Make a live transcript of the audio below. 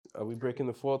Are we breaking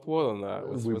the fourth wall or not?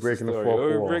 We're what's the breaking the story? fourth Oh,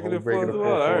 we're wall. breaking the We're breaking fourth the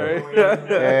wall. fourth All wall. right.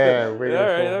 Yeah, we're breaking All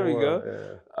the right, fourth there we wall.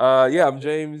 go. Yeah, I'm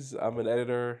James. I'm an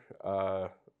editor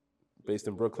based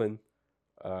in Brooklyn.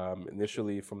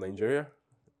 Initially from Nigeria.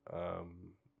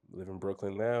 Live in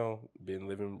Brooklyn now. Been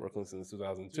living in Brooklyn since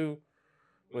 2002.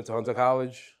 Went to Hunter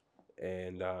College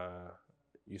and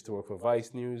used to work for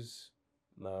Vice News.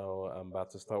 Now I'm about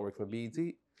to start working for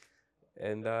BET.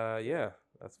 And yeah,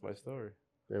 that's my story.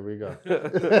 There we go.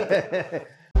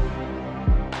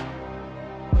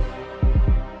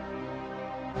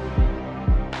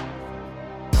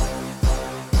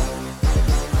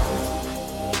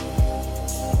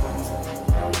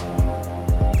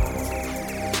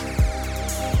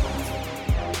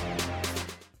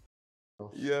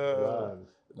 Yeah.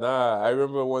 Nah, I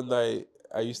remember one night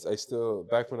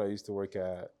back when I used to work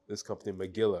at this company,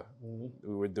 Magilla,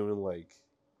 we were doing like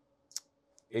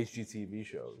HGTV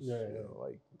shows,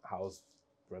 like house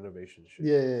renovation shit.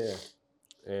 Yeah.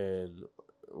 And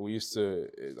we used to,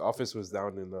 the office was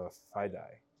down in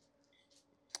Fidei,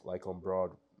 like on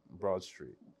Broad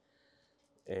Street.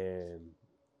 And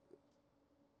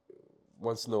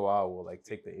once in a while, we'll like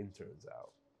take the interns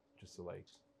out just to like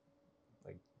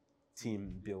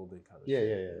team building kind of shit.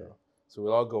 Yeah. So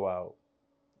we'll all go out.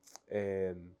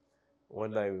 And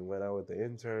one night we went out with the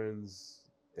interns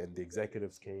and the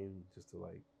executives came just to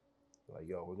like,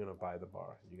 yo, we're going to buy the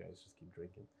bar. You guys just keep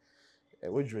drinking.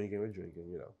 And we're drinking,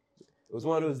 you know. It was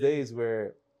one of those days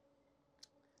where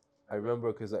I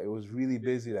remember because it was really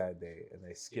busy that day and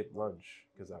I skipped lunch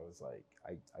because I was like,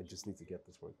 I just need to get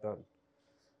this work done.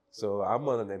 So I'm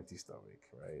on an empty stomach,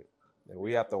 right? And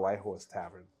we at the White Horse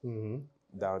Tavern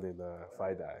down in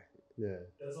Fidei. Yeah.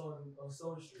 That's on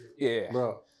Stone Street. Yeah.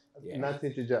 Bro, Yeah. not to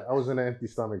interject, I was on an empty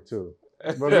stomach too.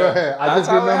 But go ahead. I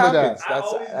just remember that. I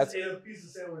always just ate a piece of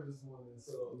sandwich this morning.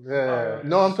 So Yeah.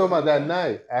 No, I'm talking about that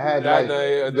night. I had That like night,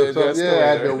 I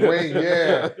had the wing.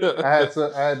 Yeah,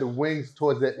 I had the wings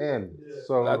towards the end. Yeah.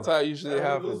 So That's how it usually Those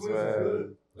happens, wings are man.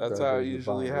 good. That's That how it was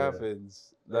usually fine, yeah.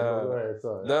 happens. Go ahead,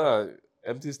 sorry. No,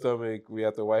 empty stomach. We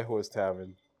at the White Horse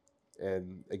Tavern,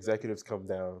 and executives come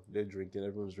down. They're drinking.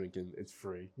 Everyone's drinking. It's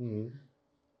free.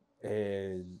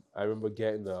 And I remember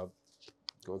getting up,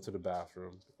 going to the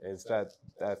bathroom, and it's that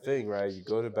thing, right? You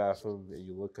go to the bathroom and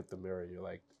you look at the mirror. And you're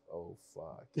like, oh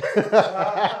fuck.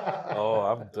 Oh,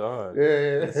 I'm done.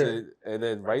 Yeah. That's it. And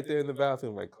then right there in the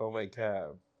bathroom, I call my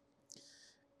cab,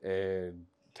 and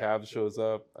cab shows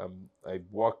up. I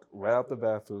walk right out the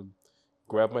bathroom,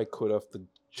 grab my coat off the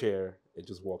chair, and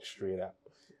just walk straight out.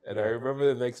 And I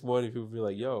remember the next morning, people be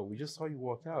like, "Yo, we just saw you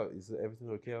walk out. Is everything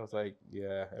okay?" I was like,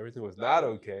 "Yeah, everything was not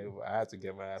okay. But I had to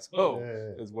get my ass home.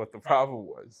 Yeah. Is what the problem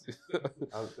was."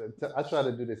 I try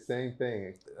to do the same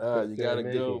thing. You gotta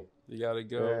go. You gotta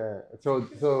go. Yeah.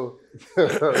 So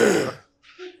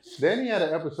Danny had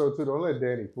an episode too. Don't let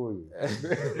Danny fool you.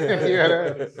 he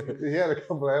had a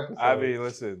couple of episodes. I mean,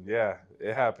 listen, yeah,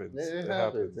 it happens. It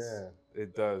happens. Yeah.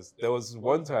 It does. There was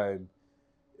one time,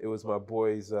 it was my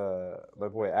boy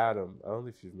Adam. I don't know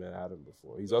if you've met Adam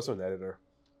before. He's also an editor.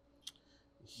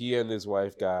 He and his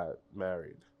wife got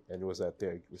married, and it was at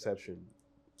their reception.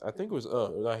 I think it was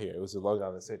not here. It was in Long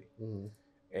Island City,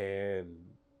 and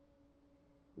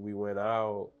we went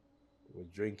out, we're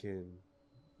drinking,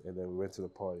 and then we went to the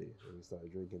party and we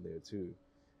started drinking there too.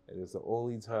 And it was the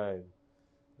only time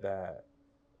that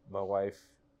my wife,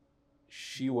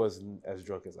 she wasn't as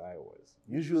drunk as I was.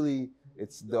 Usually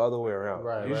it's the other way around.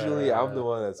 Usually I'm the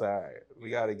one that's all right. We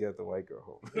gotta get the white girl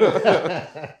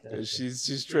home.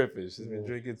 She's tripping. She's been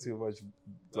drinking too much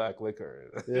black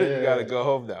liquor. You gotta go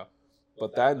home now.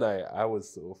 But that night I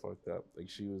was so fucked up. Like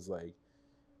she was like,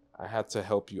 I had to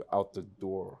help you out the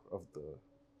door of the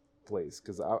place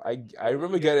because I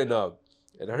remember getting up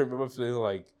and I remember feeling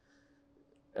like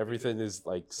everything is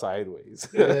like sideways.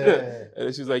 And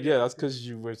then she was like, yeah, that's because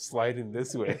you were sliding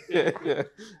this way.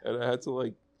 And I had to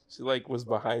like, she like was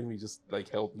behind me, just like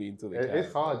helped me into the cab.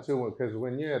 It's hard too because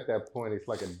when you're at that point, it's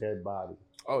like a dead body.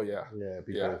 Oh yeah. Yeah.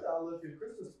 Yeah. After I left your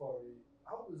Christmas party,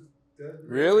 I was dead.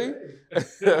 Really? I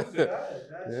was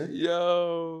bad.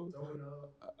 Yo. Throwing up.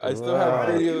 I still have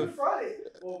video. Friday.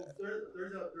 Well,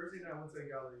 Thursday night I went to a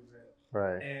gallery event.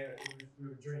 Right. And we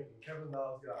were drinking. Kevin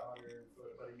Miles got honored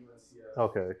by the UNCF.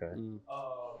 Okay. And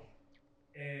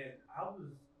I was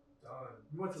done.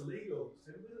 We went to Legos.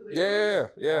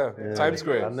 Yeah. Times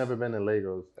Square. I've never been to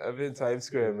Legos. I've been Times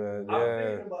Square, man. I'm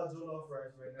thinking about jollof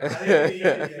rice right now. I didn't eat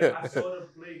it yet. I saw the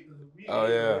plate because we ate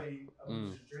already. I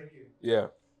was just drinking. Yeah.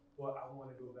 But I want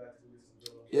to go back to get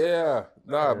some jollof. Yeah.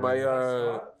 Nah, my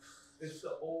It's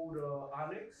the old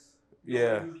Onyx.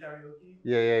 Yeah. Karaoke.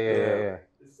 Yeah.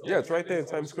 Yeah, it's right there in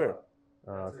Times Square.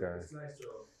 Oh, okay. It's nice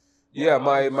though. Yeah,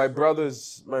 my brother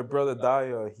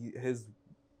Daya,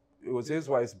 it was his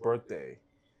wife's birthday,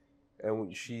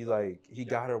 and he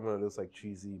got her one of those like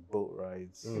cheesy boat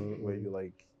rides where you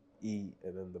like eat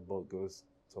and then the boat goes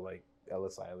to like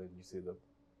Ellis Island. You see the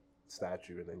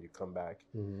statue and then you come back,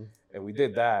 and we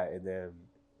did that, and then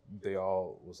they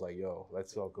all was like, "Yo,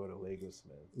 let's all go to Lagos,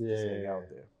 man. Just hang out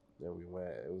there." And we went.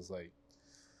 It was like,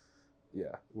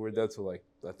 yeah, we were there till like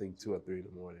I think 2 or 3 in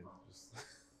the morning. Just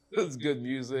it was good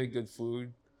music, good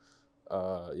food.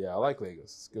 Yeah, I like Lagos.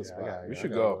 It's a good spot. We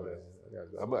should go,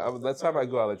 man. Next time I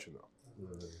go, I'll let you know.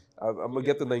 I'm gonna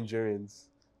get the Nigerians.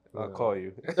 I'll call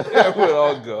you. We'll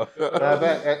all go.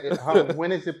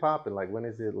 When is it popping? Like, when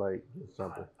is it like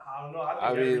something? I don't know.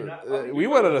 I mean, we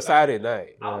went on a Saturday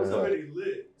night. I was already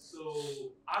lit,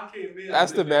 so I came in.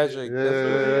 That's the magic. I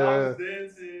was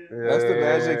dancing. That's the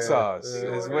magic sauce.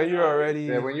 It's when you're already.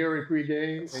 Yeah, when you're in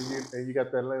pre-game and you got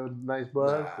that little nice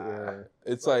buzz.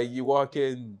 It's like you walk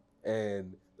in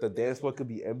and the dance floor could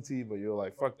be empty, but you're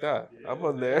like, fuck that. Yeah, I'm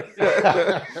on there.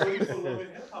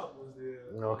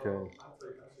 Okay.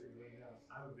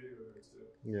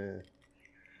 Yeah.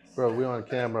 Bro, we on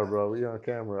camera, bro. We on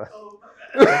camera.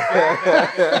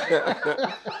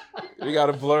 We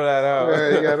gotta blur that out. Yeah,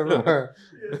 you gotta blur.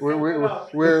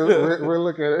 We're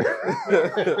looking at it.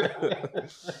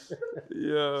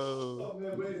 Yo. Oh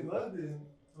man, but in London,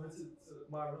 I went to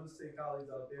my real estate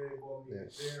colleagues out there. They brought me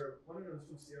there. One of them was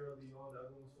from Sierra Leone, the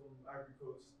other one was from Ivory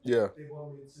Coast. Yeah. They brought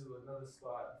me to another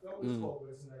spot. I forgot what it's called, but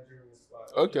it's a Nigerian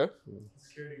spot. Okay.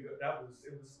 Security guard.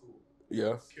 It was cool.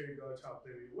 Yeah. Security guard trying to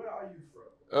play with you. Where are you from?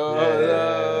 Oh,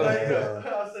 no. I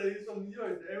said, he's from New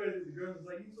York. The girl was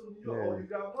like, he's from New York. Oh, you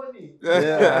got money.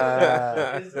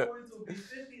 Yeah. It's going to be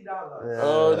 $50. Yeah.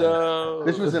 Oh, no.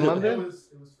 This was in London? It was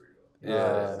free, though.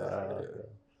 Yeah.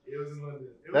 It was in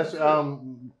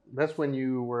London. That's when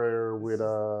you were with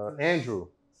Andrew.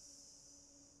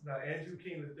 No, Andrew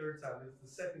came the third time. It's the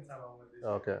second time I went this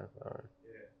Okay, year. all right.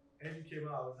 Yeah. Andrew came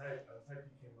out. I was hyped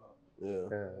he came out.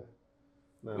 Yeah.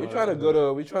 No, we trying to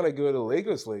go to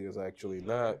Lagos actually,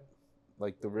 not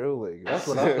like the real Lagos. That's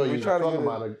what I thought you were talking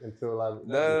about until I.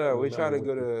 No. We're trying to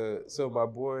go to. So my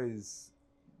boys,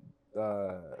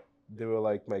 they were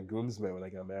like my groomsmen when I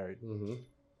got married.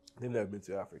 They've never been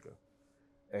to Africa,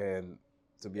 and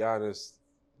to be honest,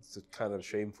 it's kind of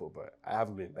shameful, but I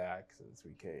haven't been back since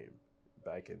we came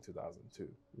back in 2002.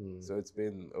 So it's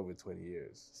been over 20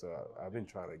 years. So I've been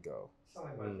trying to go. Sound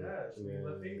like my dad.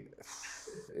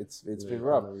 It's been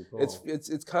rough.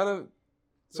 It's kind of,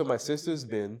 so my sister's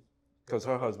been, because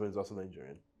her husband is also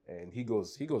Nigerian, and he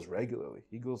goes regularly.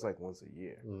 He goes like once a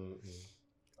year.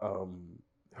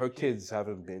 Her kids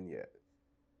haven't been yet.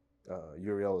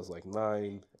 Uriel is like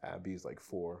 9, Abby's like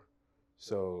 4.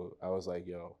 So I was like,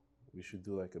 yo, we should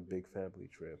do like a big family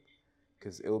trip,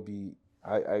 because it'll be.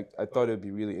 I thought it'd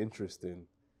be really interesting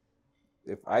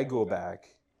if I go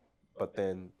back, but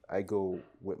then I go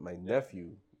with my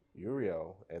nephew,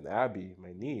 Uriel, and Abby,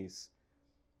 my niece,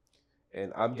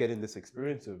 and I'm getting this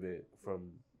experience of it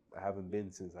from, I haven't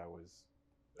been since I was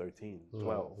 13,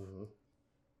 12.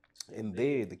 And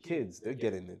the kids, they're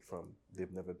getting it from,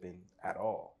 they've never been at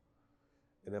all.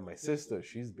 And then my sister,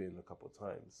 she's been a couple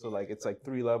times. So like, it's like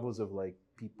 3 levels of like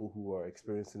people who are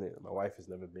experiencing it. My wife has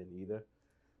never been either.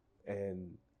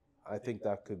 And I think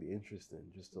that could be interesting,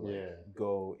 just to like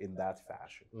go in that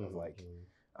fashion of like,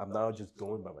 I'm now just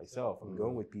going by myself. I'm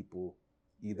going with people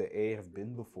either A, have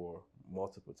been before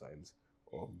multiple times,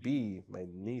 or B, my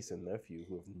niece and nephew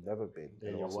who have never been,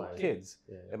 and also kids,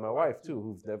 and my wife too,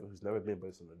 who's never been, but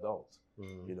it's an adult.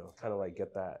 You know, kind of like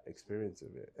get that experience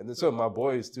of it. And then so my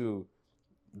boys too,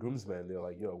 groomsmen, they're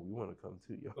like, yo, we want to come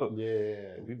too, yo.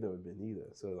 Yeah. And we've never been either.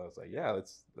 So I was like, yeah,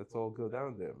 let's all go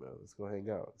down there, man. Let's go hang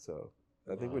out. So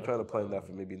I think we're trying to plan that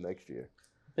for maybe next year.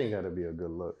 I think that'd be a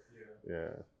good look.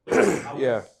 Yeah.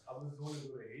 Yeah. I was going to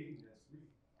go to Haiti next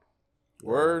week.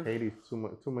 Word. Haiti's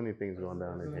too many things going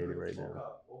down in Haiti right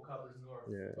now. Okap is north.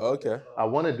 Yeah. Okay. I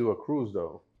want to do a cruise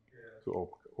though. Yeah. To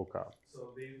Okap.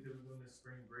 So they were doing this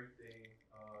spring break thing.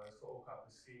 It's called Okap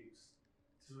Escapes.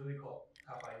 It's really called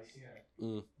Cap Haitien.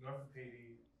 North of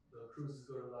Haiti. The cruises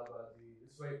go to Labadie.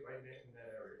 It's right in that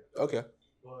area. Okay.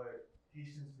 But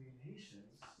Haitians being Haitians,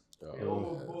 they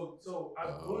Oh, overbooked. So I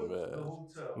booked the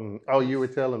hotel. Oh, you were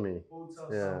telling me. Hotel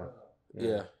Yeah.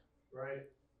 Yeah. Right?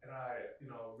 And I,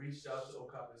 reached out to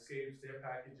Okap Escapes. Their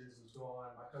packages was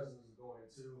gone. My cousin was going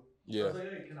too. Yeah. I was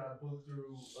like, hey, can I book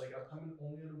through, like, I'm coming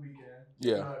only on the weekend.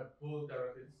 Yeah. Can I book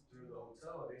directly through the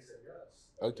hotel? They said yes.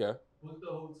 Okay. Booked the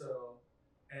hotel,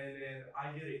 and then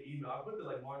I get an email. I booked it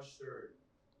like March 3rd.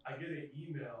 I get an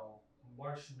email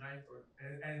March 9th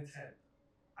and 10th.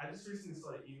 I just recently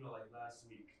saw an email like last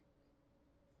week.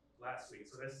 last week.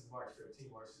 So this is March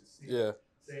 15th, March 16th. Yeah.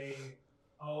 Saying,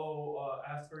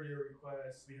 as per your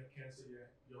request, we have canceled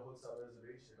your hotel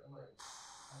reservation. I'm like,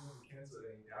 I never canceled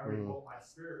anything. I already booked my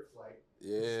Spirit flight.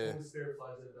 Yeah. Only Spirit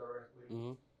flies in directly.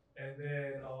 Mm-hmm. And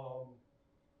then,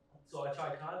 so I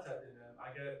tried contacting them.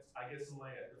 I get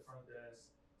somebody at the front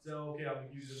desk. So okay, I'm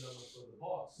gonna use the number for the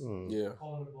boss. Yeah.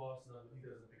 Calling the boss, no, he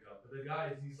doesn't pick up. But the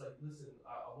guy, he's like, listen,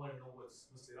 I want to know what's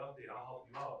the update. I'll help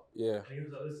you out. Yeah. And he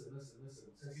was like, listen.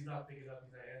 Since he's not picking up,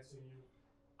 he's not answering you.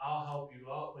 I'll help you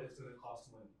out, but it's gonna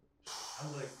cost money.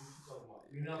 I'm like, what you talking about?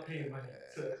 You're not paying money.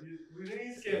 We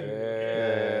didn't scam you.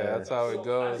 Yeah, that's how it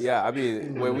goes. Yeah, I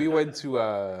mean, when we went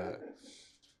to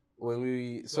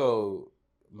so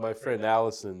my friend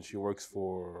Allison, she works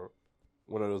for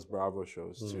one of those Bravo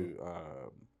shows too,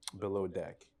 Below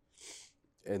Deck,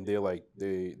 and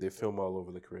they film all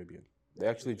over the Caribbean. They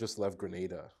actually just left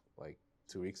Grenada like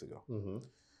 2 weeks ago,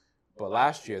 but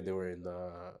last year they were in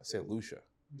St. Lucia.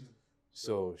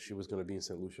 So she was going to be in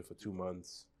St. Lucia for 2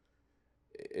 months.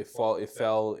 It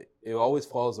always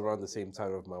falls around the same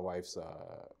time of my wife's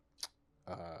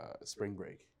spring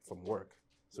break from work.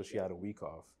 So she had a week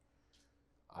off.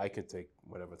 I could take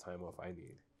whatever time off I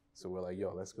need. So we're like,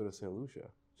 yo, let's go to St. Lucia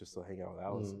just to hang out with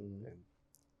Allison and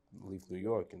leave New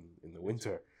York in the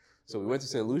winter. So we went to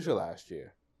St. Lucia last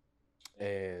year.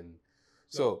 And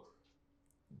so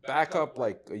back up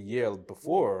like a year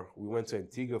before, we went to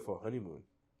Antigua for a honeymoon.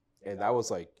 And that was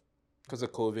like, because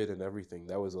of COVID and everything,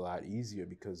 that was a lot easier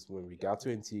because when we got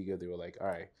to Antigua, they were like, all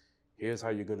right, here's how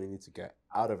you're going to need to get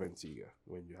out of Antigua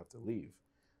when you have to leave.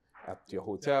 At your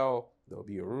hotel, there'll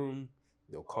be a room.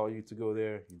 They'll call you to go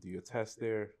there. You do your test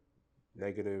there,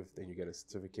 negative, then you get a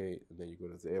certificate, and then you go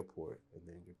to the airport, and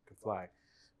then you can fly.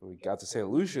 When we got to St.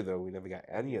 Lucia, though, we never got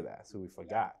any of that, so we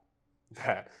forgot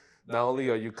that not only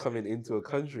are you coming into a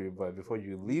country, but before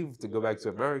you leave to go back to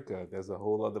America, there's a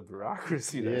whole other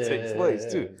bureaucracy that takes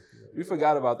place, too. We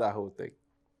forgot about that whole thing.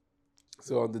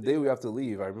 So on the day we have to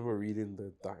leave, I remember reading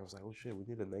the doc. I was like, oh, shit, we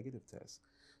need a negative test.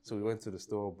 So we went to the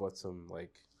store, bought some,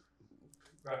 like,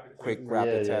 quick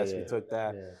rapid test. We took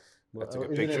that. I took a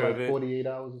picture of it. 48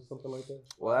 hours or something like that?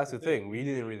 Well, that's the thing. We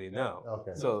didn't really know.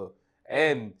 Okay. So,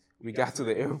 and we got to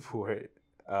the airport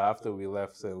after we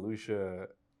left St. Lucia,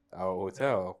 our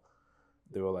hotel.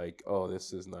 They were like, oh,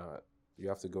 this is not, you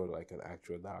have to go to like an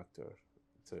actual doctor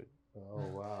to. Oh,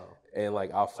 wow. And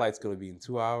like our flight's going to be in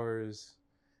 2 hours.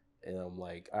 And I'm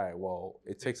like, all right, well,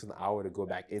 it takes an hour to go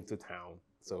back into town.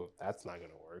 So that's not going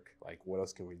to work. Like, what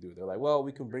else can we do? They're like, well,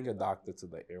 we can bring a doctor to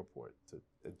the airport to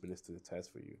administer the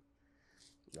test for you.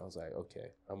 And I was like,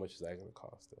 okay, how much is that going to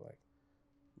cost? They're like,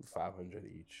 $500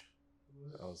 each.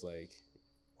 I was like,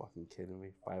 fucking kidding me?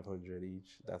 $500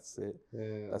 each? That's it?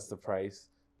 Yeah. That's the price?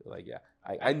 They're like, yeah.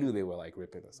 I knew they were like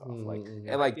ripping us off. Like,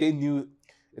 and like they knew,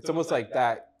 it's almost like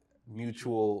that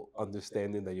mutual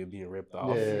understanding that you're being ripped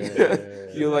off.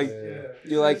 You're like,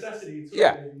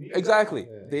 yeah, exactly.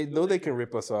 They know they can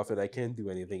rip us off and I can't do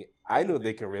anything. I know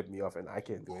they can rip me off and I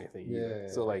can't do anything either.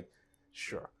 So like,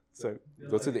 sure. So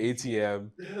go to the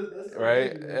ATM,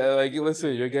 right? And like,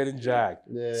 listen, you're getting jacked.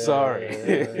 Sorry.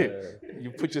 You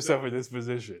put yourself in this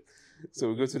position. So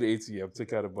we go to the ATM,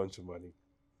 took out a bunch of money.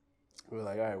 We're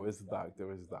like, all right, where's the doctor?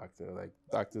 Where's the doctor? Like,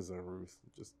 doctor's en route.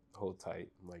 Just hold tight.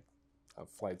 I'm like, our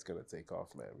flight's gonna take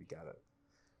off, man. We gotta.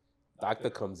 Doctor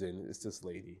comes in. It's this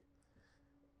lady.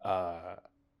 Not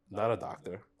a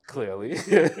doctor, clearly.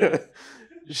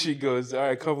 She goes, all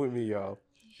right, come with me, y'all.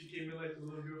 She came in like a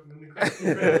little girl from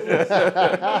the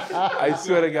I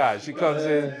swear to God, she comes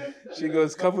in. She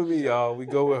goes, come with me, y'all. We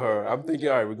go with her. I'm thinking,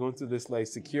 all right, we're going to this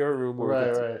nice secure room where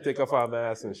we can take off our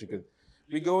masks and she could.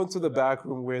 We go into the back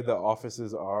room where the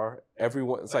offices are.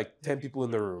 Everyone, it's like 10 people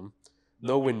in the room,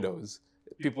 no windows.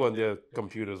 People on their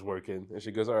computers working. And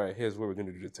she goes, all right, here's where we're going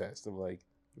to do the test. I'm like,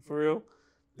 for real?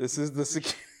 This is the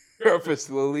secure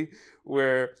facility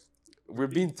where we're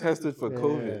being tested for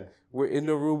COVID. We're in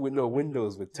a room with no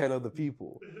windows with 10 other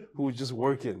people who are just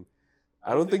working.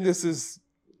 I don't think this is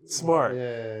smart.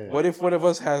 What if one of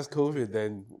us has COVID,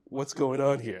 then what's going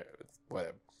on here?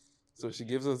 Whatever. So she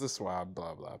gives us the swab,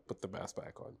 blah, blah, put the mask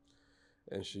back on.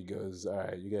 And she goes, all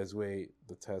right, you guys wait,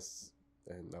 the tests,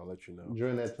 and I'll let you know.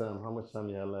 During that time, how much time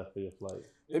you had left for your flight?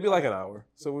 Maybe like an hour.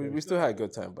 So we still had a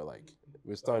good time, but like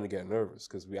we're starting to get nervous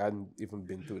because we hadn't even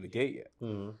been through the gate yet.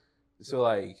 Mm-hmm. So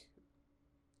like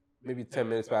maybe 10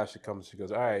 minutes past she comes, she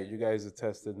goes, all right, you guys are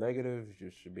tested negative. You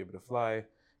should be able to fly.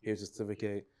 Here's your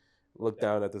certificate. Look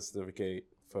down at the certificate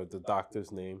for the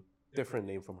doctor's name. Different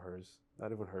name from hers.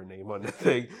 Not even her name on the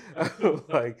thing. I'm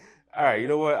like, all right, you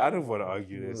know what? I don't want to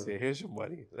argue this. Here's your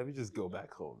money. Let me just go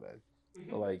back home, man.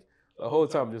 But like the whole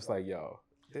time, I'm just like, yo,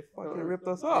 they fucking ripped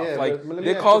us off. Yeah, like but let me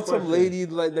they ask called you a some question. lady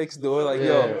like next door, like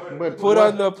Yeah, yo, but put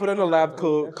what- on the lab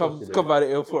coat, That's come what she come did. by the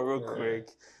airport real Yeah. quick.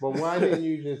 But why didn't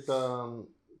you just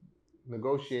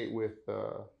negotiate with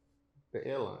the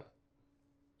airline?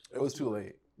 It was too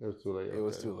late. It was too late. It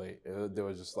was okay. too late. There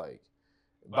was just like,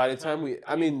 by the time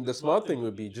the smart thing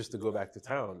would be just to go back to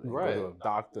town and Right. go to a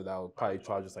doctor that would probably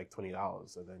charge us like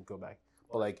 $20 and then go back.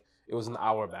 But like, it was an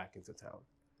hour back into town.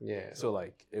 Yeah. So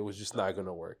like, it was just not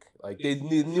gonna work. Like they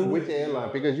knew Which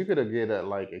airline? Because you could have get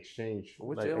a exchange,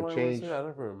 which like airline a change, was it? I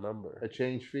don't remember. a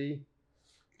change fee.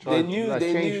 They knew. Like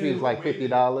They change knew. fee is like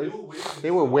 $50.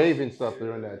 They were waiving stuff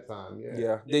during that time. Yeah.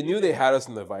 Yeah, they knew they had us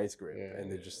in the vice grip, Yeah.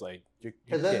 and they're just like, you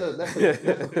Because can't. that's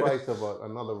the price of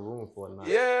another room for a night.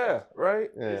 Yeah, right.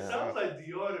 It Yeah. sounds like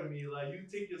Dior to me. Like you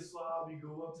take your swab, you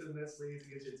go up to the next lady to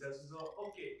get your test result.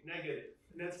 Okay, negative.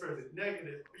 Next person,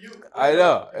 negative. You. I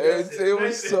know. Yes, It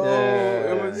was so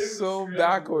Yeah. it was so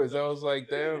backwards. I was like,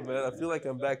 damn, man, I feel like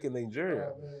I'm back in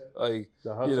Nigeria. Like,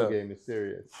 The hustle you know, game is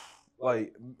serious.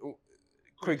 like,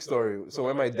 quick story. So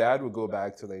when my dad would go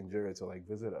back to Nigeria to like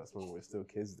visit us when we were still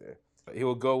kids there, he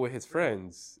would go with his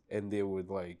friends and they would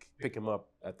like pick him up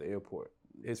at the airport.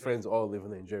 His friends all live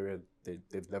in Nigeria.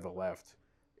 They've never left.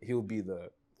 He'll be the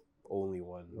only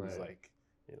one who's Right. like,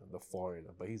 the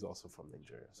foreigner, but he's also from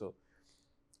Nigeria. So,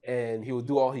 and he would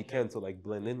do all he can to like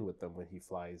blend in with them when he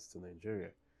flies to Nigeria.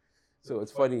 So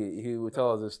it's funny. He would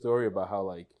tell us a story about how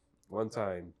like one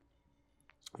time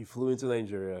he flew into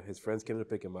Nigeria. His friends came to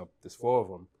pick him up. There's 4 of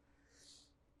them,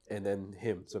 and then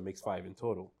him. So it makes 5 in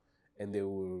total. And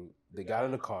they got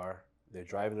in the car. They're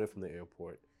driving it from the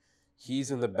airport.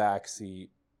 He's in the back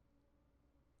seat.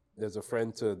 There's a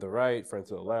friend to the right, friend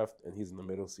to the left, and he's in the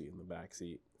middle seat in the back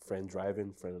seat. Friend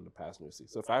driving, friend in the passenger seat.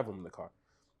 So 5 of them in the car,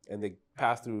 and they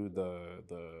pass through the.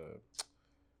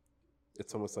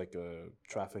 It's almost like a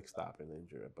traffic stop in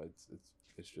Nigeria, but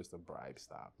it's just a bribe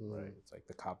stop, right? It's like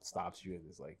the cop stops you and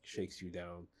is like shakes you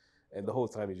down, and the whole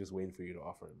time he's just waiting for you to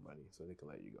offer him money so they can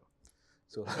let you go.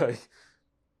 So like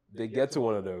they get to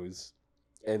one of those,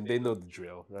 and they know the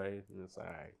drill, right? And it's like,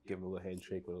 all right, give him a little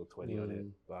handshake with a little 20 on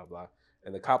it, blah blah.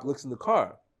 And the cop looks in the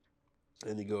car,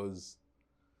 and he goes,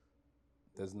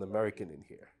 "There's an American in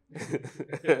here."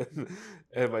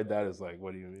 And my dad is like,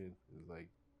 "What do you mean?" He's like,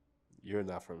 "You're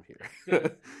not from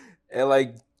here." And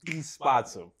like he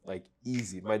spots him like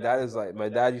easy. My dad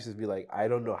used to be like, I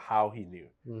don't know how he knew,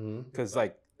 because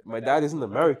like my dad isn't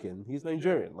American, he's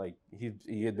Nigerian. Like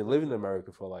he had been living in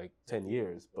America for like 10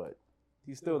 years, but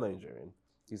he's still Nigerian.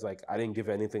 He's like, I didn't give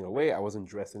anything away. I wasn't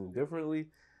dressed any differently.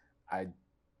 I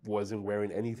wasn't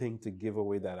wearing anything to give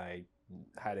away that I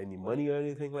had any money or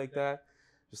anything like that.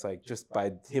 Just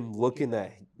by him looking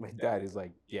at my dad, he's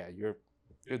like, yeah, you're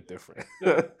different.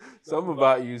 Something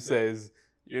about you says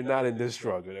you're not in this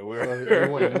struggle. You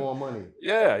wanted more money.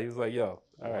 Yeah, he was like, yo,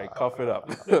 all right, cough it up.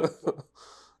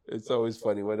 It's always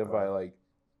funny whenever I like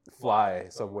fly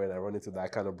somewhere and I run into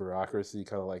that kind of bureaucracy,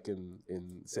 kind of like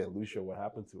in St. Lucia, what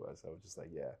happened to us. I was just like,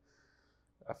 yeah.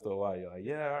 After a while, you're like,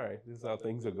 yeah, all right, this is how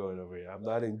things are going over here. I'm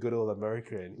not in good old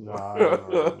America anymore.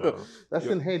 No. That's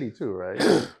in Haiti too, right?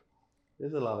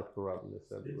 There's a lot of corruptness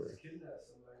everywhere.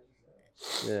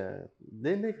 Yeah.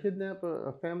 Didn't they kidnap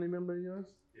a family member of yours?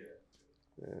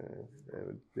 Yeah.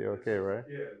 They're okay, right?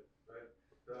 Yeah, but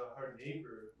her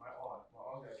neighbor, my aunt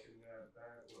got kidnapped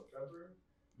back in February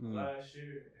last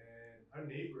year, and her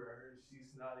neighbor, I heard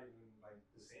she's not even like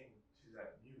the same. She's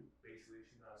like mute, basically.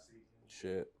 She's not speaking.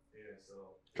 Shit. Yeah,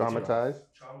 so Traumatized?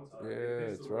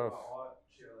 Yeah, it's rough. My aunt,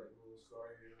 she had like a little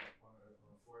scar here on her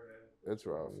forehead. It's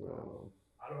rough, man.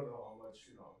 I don't know how much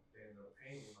they ended up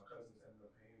paying. My cousins ended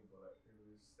up paying, but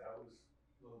that was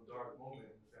a little dark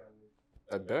moment in the family.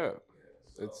 I bet.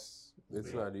 Yeah, so,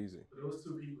 It's not easy. But there was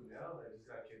 2 people now that just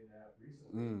got kidnapped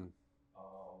recently. The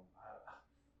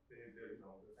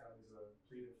families are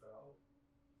pleading for help.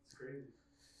 It's crazy.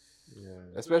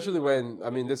 Yeah. Especially when,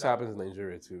 this happens in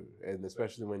Nigeria too, and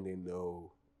especially when they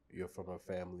know you're from a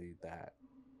family that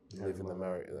live in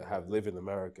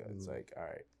America. It's like, all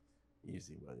right,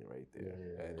 easy money right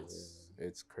there, and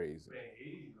it's crazy. Man,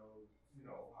 Haiti, you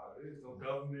know how it is. No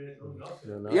government, no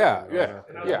nothing. Yeah.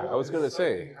 I was gonna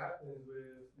say. Something happens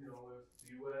with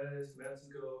the U.S.,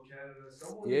 Mexico, Canada.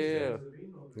 Someone Yeah. needs to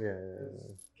intervene on this. Yeah.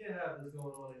 You can't have this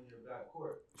going on in your back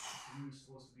court. You're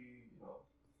supposed to be,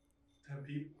 10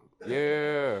 people.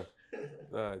 Yeah.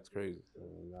 Nah, it's crazy.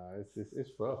 Nah,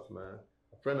 it's rough, man.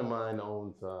 A friend of mine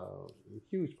owns a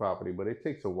huge property, but it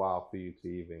takes a while for you to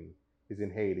even. He's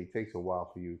in Haiti. It takes a while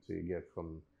for you to get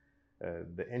from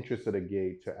the entrance of the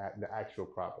gate to the actual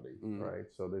property, right?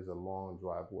 So there's a long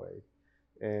driveway,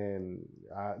 and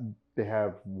they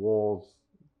have walls.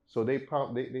 So they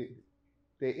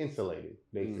they're insulated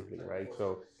basically, right?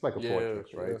 So it's like a Yeah,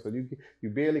 fortress, right? yeah. So you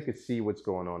barely could see what's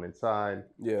going on inside.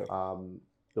 Yeah.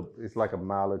 It's like a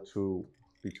mile or two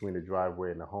between the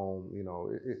driveway and the home. You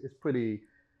know, it's pretty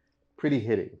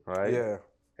hidden, right? Yeah.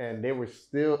 And they were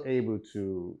still able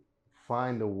to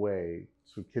find a way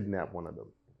to kidnap one of them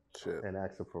Shit. and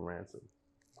ask them for ransom.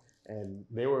 And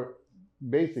they were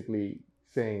basically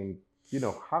saying, you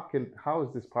know, how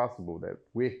is this possible that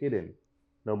we're hidden?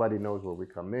 Nobody knows where we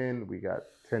come in. We got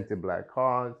tinted black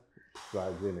cars,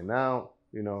 drives in and out,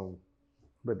 you know,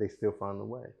 but they still found a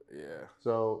way. Yeah.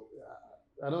 So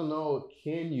I don't know.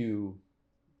 Can you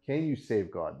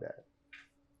safeguard that?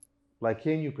 Like,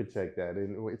 can you protect that?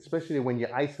 And especially when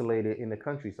you're isolated in the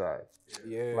countryside.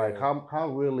 Yeah. Like, how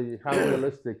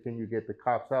realistic can you get the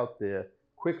cops out there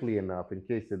quickly enough in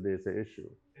case that there's an issue?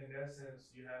 In that sense,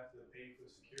 you have to pay for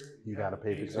security. You gotta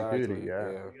pay for Exactly. security, yeah.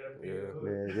 You gotta pay the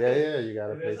hood. Yeah, you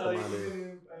gotta And pay that's how you somebody. get in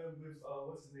with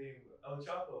what's his name, El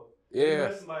Chapo. Yeah.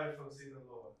 That's somebody from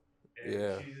Sinaloa, and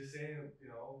Yeah. she's just saying, you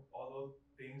know, although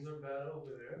things are bad over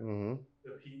there, Mm-hmm.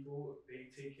 the people they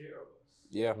take care of us.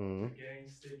 Yeah. Mm-hmm. The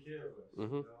gangs take care of us.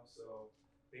 Mhm. You know, so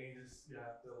they just you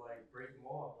have to like break them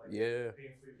off, like Yeah.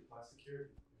 paying for my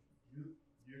security.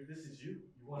 This is you.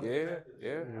 You want to Yeah, protect this. yeah.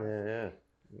 You have to. Yeah.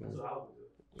 That's what I would do.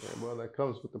 Yeah, well, that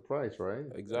comes with the price, right?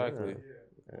 Exactly.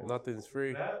 Yeah. Nothing's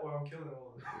free. That or I'm killing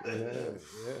all of Yeah, them.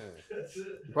 yeah. That's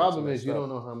it. The problem That's is you messed don't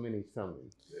know how many's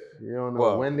coming. Yeah. You don't know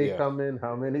Well, when they yeah. come in,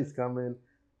 how many's coming,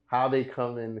 how they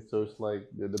come in. So it's like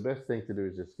the best thing to do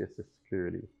is just get the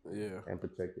security Yeah. and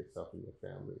protect yourself and your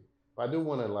family. But I do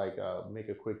want to like make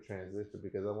a quick transition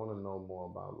because I want to know more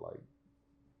about like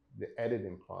the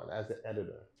editing part as an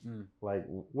editor. Mm. Like,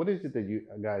 what is it that you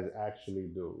guys actually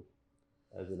do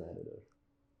as an editor?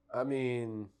 I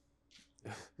mean,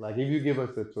 Like, if you give us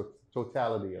the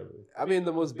totality of it.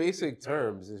 the most basic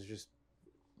terms is just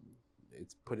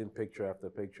it's putting picture after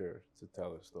picture to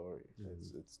tell a story.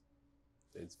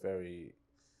 It's very,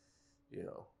 you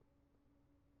know,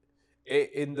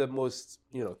 in the most,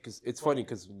 you know, because it's funny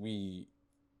because we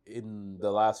in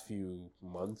the last few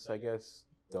months, I guess,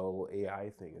 the whole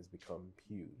AI thing has become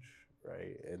huge,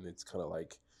 right? And it's kind of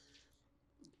like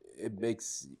it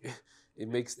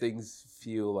makes things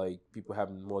feel like people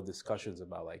having more discussions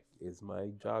about like, is my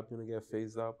job gonna get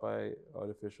phased out by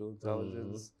artificial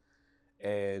intelligence?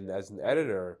 And as an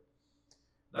editor,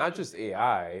 not just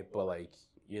AI, but like,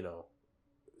 you know,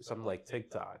 something like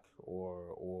TikTok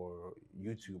or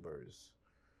YouTubers,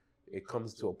 it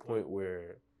comes to a point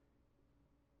where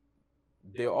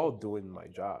they're all doing my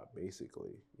job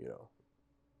basically. You know,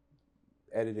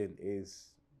 editing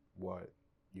is what,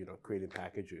 you know, creating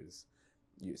packages.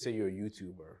 You say you're a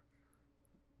YouTuber,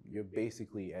 you're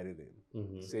basically editing.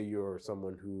 Mm-hmm. Say you're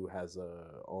someone who has a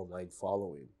online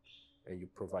following and you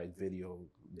provide video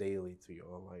daily to your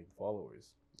online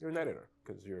followers, you're an editor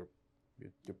because you're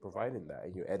providing that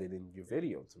and you're editing your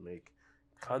video to make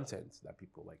content that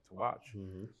people like to watch.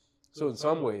 Mm-hmm. So in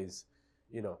some ways,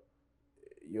 you know,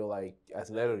 you're like,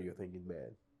 as an editor, you're thinking, man,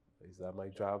 is that my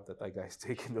job that guy's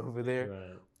taking over there?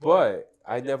 Right. But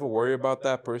I never worry about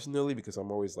that personally because I'm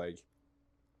always like,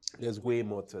 there's way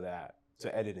more to that,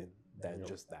 to editing, than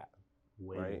just that.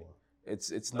 Way Right. more.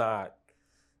 It's not,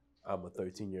 I'm a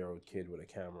 13-year-old kid with a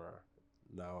camera.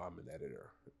 Now I'm an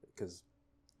editor because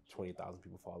 20,000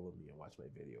 people follow me and watch my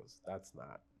videos. That's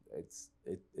not. It's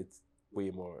way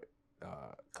more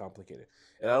complicated.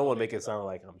 And I don't want to make it sound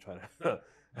like I'm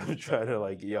trying to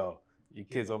like, yo, you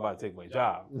kids are about to take my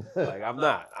job. Like I'm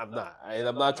not. And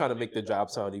I'm not trying to make the job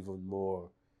sound even more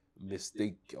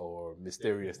mystique or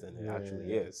mysterious than it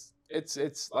actually is.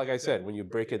 It's like I said, when you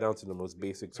break it down to the most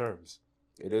basic terms,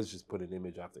 it is just putting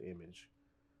image after image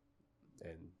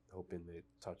and hoping it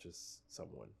touches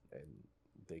someone and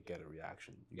they get a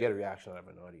reaction. You get a reaction out of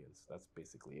an audience. That's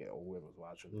basically it, or whoever's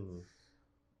watching. Mm-hmm.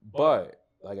 But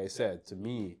like I said, to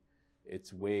me,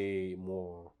 it's way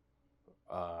more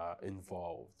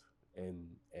involved, and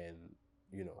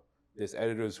you know, there's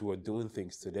editors who are doing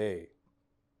things today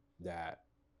that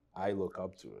I look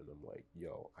up to, and I'm like,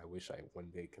 yo, I wish I one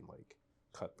day can like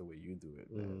cut the way you do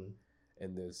it, man.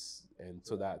 Mm-hmm. And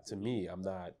so that to me, I'm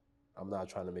not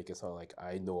trying to make it sound like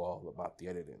I know all about the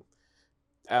editing.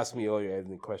 Ask me all your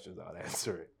editing questions, I'll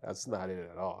answer it. That's not it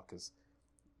at all, because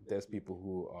there's people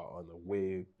who are on a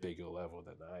way bigger level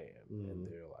than I am, and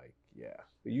they're like, yeah.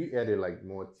 But you edit like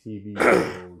more TV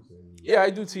shows and Yeah, I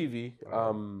do TV.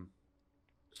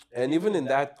 And even in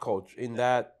that culture, in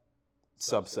that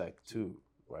subsect too,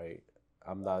 right?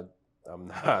 I'm not,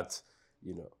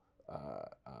 you know,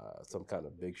 some kind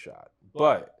of big shot.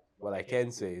 But what I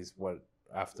can say is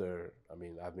I've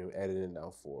been editing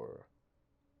now for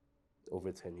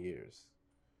over 10 years.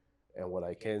 And what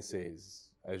I can say is,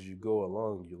 as you go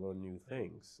along, you learn new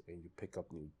things and you pick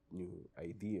up new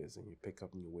ideas and you pick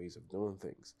up new ways of doing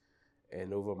things.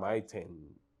 And over my 10+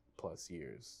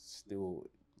 years,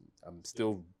 I'm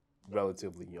still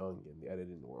relatively young in the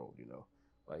editing world, you know.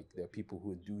 Like there are people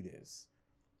who do this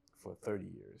for 30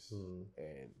 years,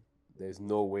 and there's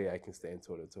no way I can stand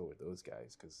toe to toe with those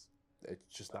guys because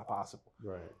it's just not possible.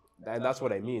 Right. And that's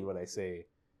what I mean when I say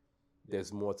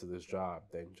there's more to this job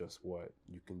than just what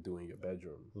you can do in your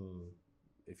bedroom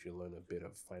if you learn a bit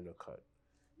of Final Cut,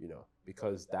 you know,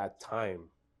 because that time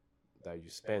that you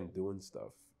spend doing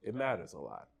stuff, it matters a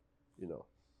lot, you know.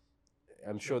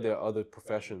 I'm sure there are other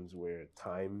professions where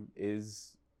time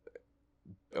is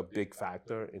a big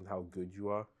factor in how good you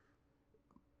are.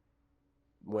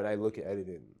 When I look at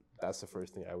editing, that's the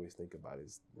first thing I always think about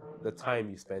is the time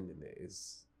you spend in it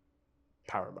is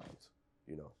paramount,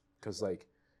 you know, because like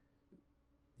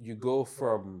you go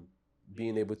from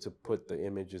being able to put the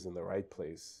images in the right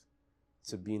place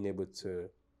to being able to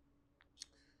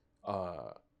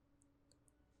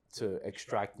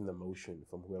extract an emotion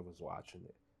from whoever's watching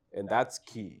it, and that's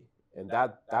key. And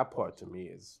that part to me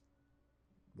is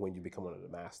when you become one of the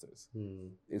masters.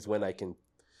 Is when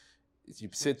you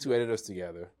sit two editors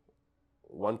together,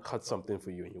 one cuts something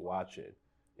for you and you watch it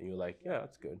and you're like, yeah,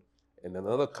 that's good, and then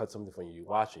another cuts something for you, you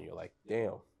watch it and you're like,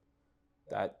 damn,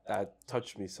 that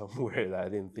touched me somewhere that I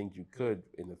didn't think you could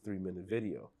in a 3-minute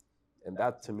video. And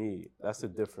that to me, that's the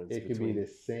difference. It could be the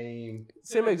same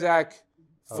exact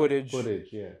footage,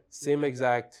 yeah, same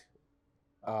exact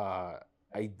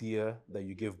idea that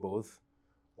you give both,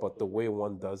 but the way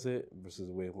one does it versus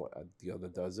the way the other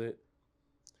does it,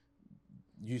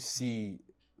 you see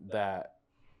that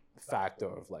factor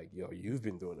of like, yo, you've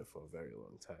been doing it for a very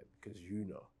long time because you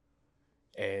know,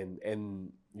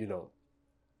 and you know,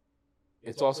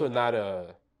 it's also not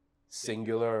a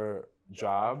singular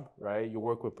job, right? You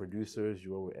work with producers,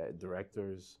 you work with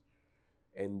directors,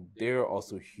 and they're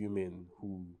also human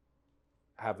who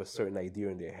have a certain idea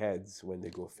in their heads when they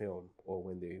go film or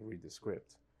when they read the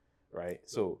script, right?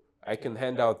 So I can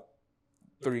hand out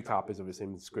 3 copies of the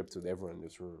same script to everyone in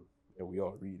this room, and we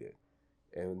all read it.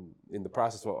 And in the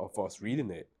process of us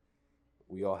reading it,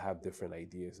 we all have different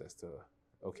ideas as to,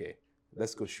 okay,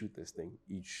 let's go shoot this thing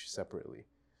each separately.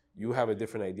 You have a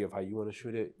different idea of how you want to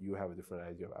shoot it. You have a different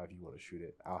idea of how you want to shoot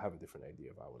it. I'll have a different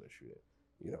idea of how I want to shoot it,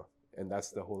 you know? And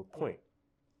that's the whole point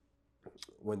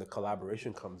when the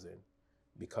collaboration comes in,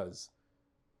 because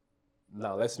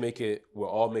now let's make it, we're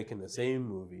all making the same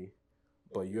movie,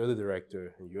 but you're the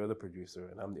director and you're the producer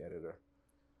and I'm the editor.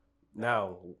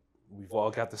 Now we've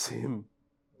all got the same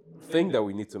thing that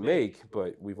we need to make,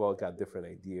 but we've all got different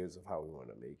ideas of how we want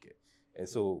to make it. And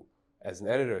so as an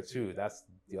editor too, that's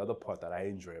the other part that I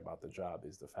enjoy about the job,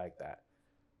 is the fact that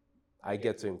I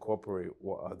get to incorporate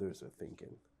what others are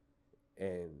thinking.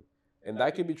 And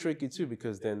that could be tricky too,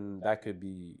 because then that could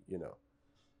be, you know,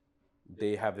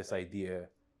 they have this idea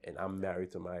and I'm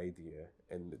married to my idea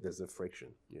and there's a friction,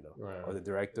 you know. Right. Or the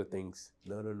director thinks,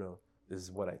 no, this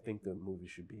is what I think the movie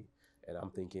should be. And I'm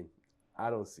thinking, I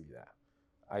don't see that.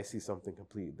 I see something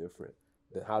completely different.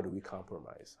 Then how do we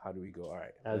compromise? How do we go, all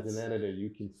right. As an editor, you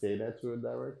can say that to a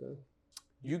director?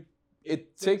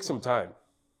 It takes some time.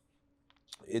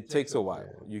 It takes a while.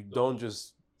 You don't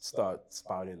just start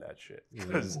spouting that shit,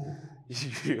 because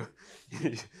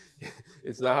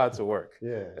it's not how to work.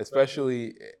 Yeah.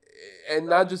 Especially, and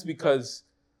not just because,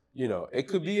 you know, it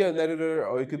could be an editor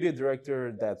or it could be a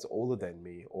director that's older than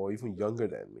me or even younger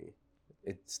than me.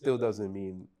 It still doesn't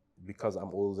mean because I'm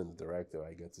older than the director,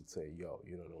 I get to say, yo,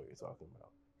 you don't know what you're talking about.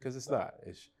 Because it's not.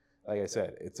 It's, like I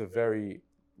said,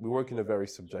 we work in a very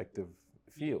subjective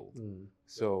field.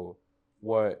 So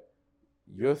what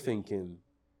you're thinking,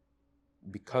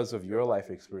 because of your life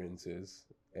experiences,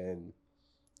 and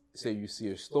say you see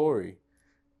a story,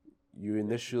 you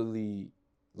initially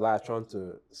latch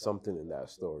onto something in that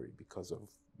story because of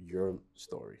your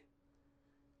story.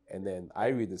 And then I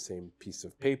read the same piece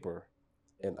of paper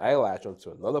and I latch onto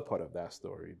another part of that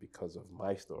story because of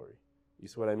my story. You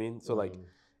see what I mean? So like,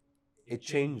 it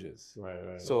changes.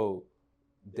 Right. So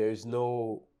there's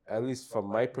no, at least from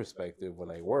my perspective when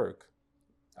I work,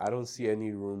 I don't see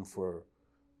any room for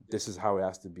this is how it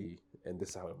has to be and this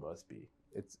is how it must be.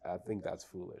 I think that's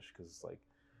foolish, because it's like,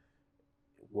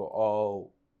 we're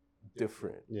all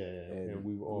different. Yeah. And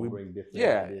we all bring different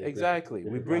ideas. Exactly.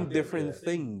 We bring different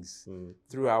things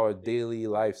through our daily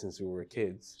life since we were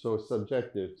kids. So it's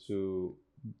subjective to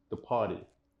the party.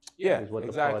 Yeah, is what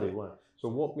exactly. The party wants. So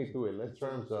walk me through it in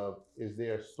terms of, is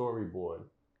there a storyboard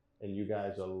and you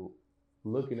guys are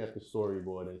looking at the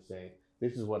storyboard and saying,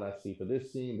 this is what I see for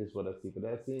this scene, this is what I see for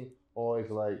that scene? Or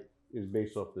it's like, is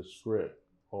based off the script.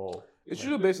 Or It's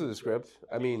usually based on the script.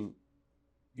 I mean,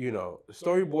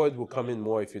 storyboard will come in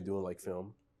more if you're doing like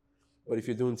film, but if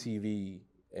you're doing TV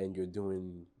and you're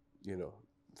doing,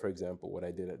 for example, what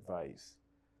I did at Vice,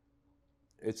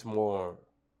 it's more,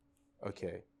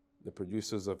 okay, the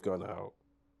producers have gone out,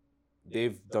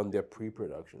 they've done their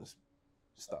pre-production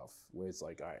stuff where it's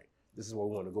like, all right, this is what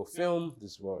we want to go film,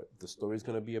 this is what the story's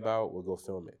going to be about, we'll go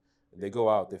film it. And they go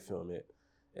out, they film it,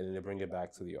 and then they bring it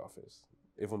back to the office,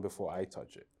 even before I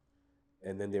touch it.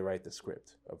 And then they write the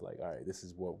script of like, all right, this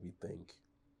is what we think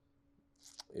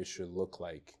it should look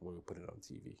like when we put it on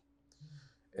TV.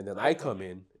 And then I come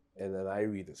in and then I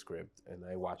read the script and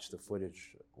I watch the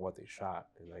footage, what they shot,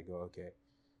 and I go, okay.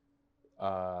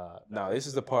 Now this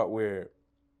is the part where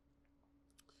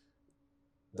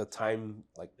the time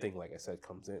thing, like I said,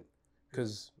 comes in.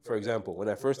 Because, for example, when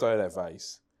I first started at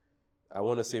Vice, I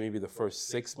want to say maybe the first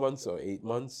 6 months or 8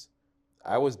 months,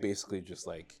 I was basically just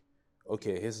like,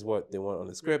 okay, here's what they want on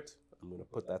the script. I'm going to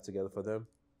put that together for them,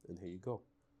 and here you go,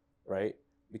 right?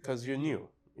 Because you're new,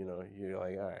 you're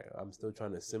like, all right, I'm still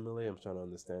trying to assimilate. I'm trying to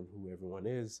understand who everyone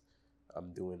is.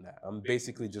 I'm doing that. I'm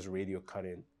basically just radio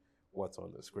cutting what's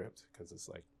on the script because it's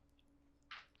like,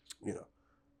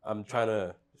 I'm trying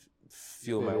to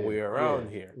feel my way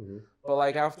around here. Mm-hmm. But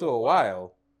like after a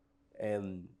while,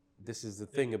 and this is the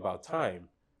thing about time,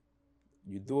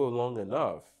 you do it long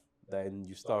enough, then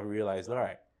you start realizing, all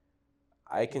right,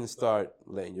 I can start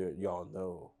letting y'all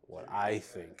know what I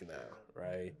think now,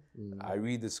 right? Mm-hmm. I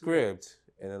read the script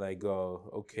and then I go,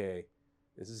 okay,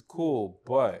 this is cool,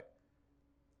 but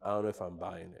I don't know if I'm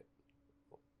buying it.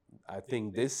 I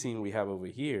think this scene we have over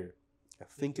here, I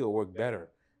think it'll work better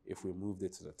if we moved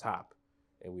it to the top.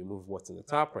 And we move what's in the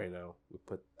top right now, we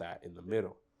put that in the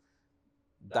middle.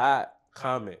 That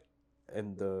comment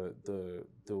and the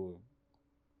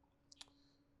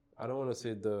I don't want to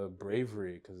say the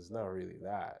bravery, because it's not really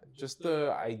that. Just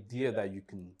the idea that you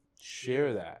can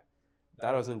share that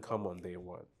doesn't come on day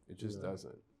one. It just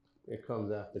doesn't. It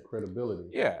comes after credibility.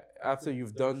 Yeah, after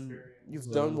you've done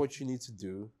what you need to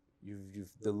do,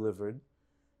 you've delivered,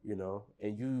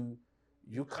 and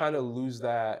you kind of lose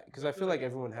that, because I feel like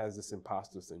everyone has this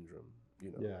imposter syndrome,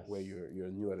 where you're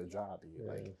new at a job and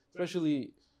you're like,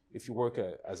 especially if you work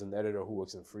as an editor who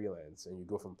works in freelance and you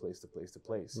go from place to place to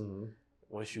place. Mm-hmm.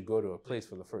 Once you go to a place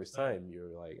for the first time, you're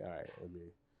like, all right,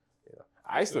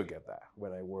 I still get that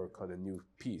when I work on a new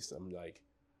piece. I'm like,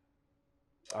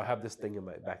 I'll have this thing in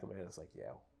my back of my head. It's like,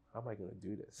 yeah, how am I going to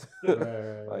do this?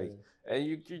 Right. And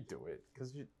you do it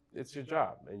because it's your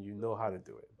job and you know how to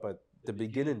do it. But the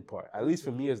beginning part, at least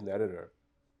for me as an editor,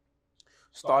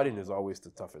 starting is always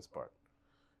the toughest part.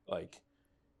 Like,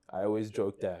 I always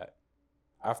joke that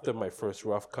after my first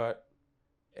rough cut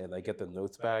and I get the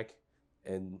notes back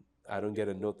and I don't get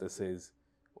a note that says,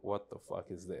 what the fuck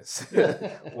is this?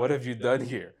 What have you done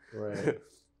here? Right.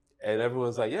 And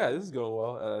everyone's like, yeah, this is going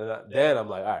well. And then I'm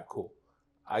like, all right, cool.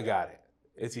 I got it.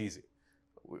 It's easy.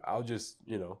 I'll just,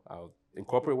 I'll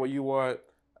incorporate what you want.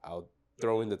 I'll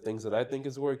throw in the things that I think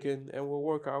is working, and we'll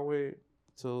work our way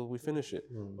till we finish it.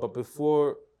 Mm. But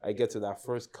before I get to that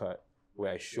first cut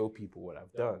where I show people what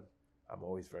I've done, I'm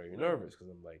always very nervous because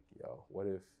I'm like, yo,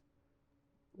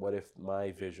 what if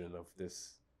my vision of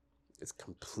this is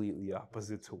completely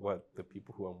opposite to what the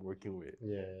people who I'm working with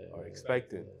are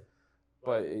expecting? Yeah.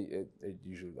 But it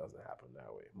usually doesn't happen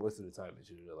that way. Most of the time,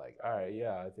 it's usually like, all right,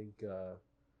 yeah, I think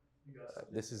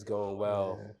this is going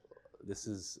well. Yeah. This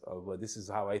is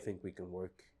how I think we can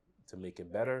work to make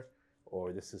it better,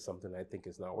 or this is something I think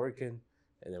is not working,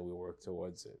 and then we work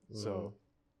towards it. Mm-hmm. So,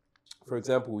 for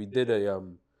example, we did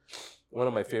one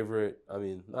of my favorite, I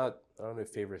don't know if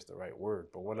favorite is the right word,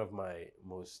 but one of my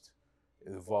most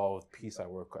involved piece I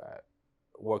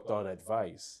worked on at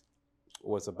Vice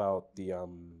was about the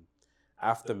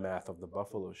aftermath of the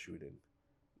Buffalo shooting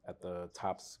at the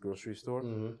Tops grocery store.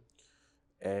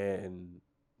 Mm-hmm. And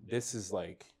this is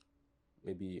like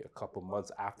maybe a couple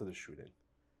months after the shooting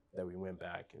that we went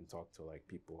back and talked to like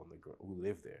people who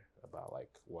live there about like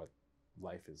what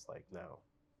life is like now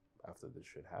after this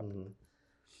shit happened.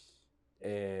 Mm-hmm.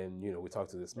 And we talked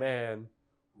to this man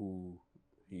who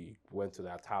he went to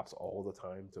that Tops all the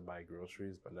time to buy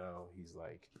groceries, but now he's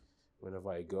like,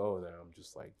 whenever I go now, I'm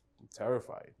just like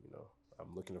terrified.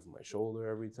 I'm looking over my shoulder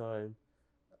every time.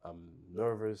 I'm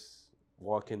nervous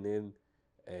walking in,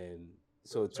 and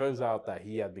so it turns out that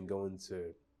he had been going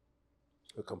to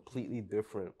a completely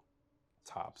different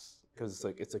Tops, because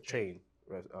it's a chain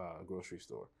grocery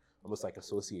store, almost like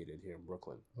Associated here in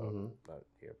Brooklyn. Mm-hmm. Not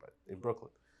here, but in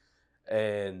Brooklyn.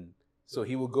 And so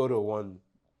he would go to one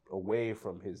away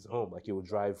from his home, like he would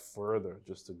drive further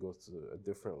just to go to a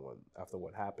different one after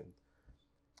what happened.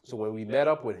 So when we met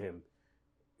up with him,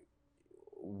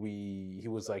 he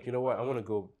was like, you know what, I want to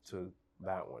go to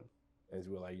that one. And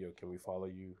we were like, yo, can we follow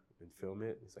you and film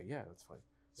it? He's like, yeah, that's fine.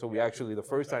 So we actually, the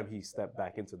first time he stepped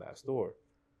back into that store,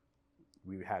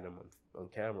 we had him on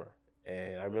camera.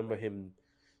 And I remember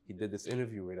he did this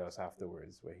interview with us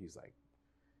afterwards where he's like,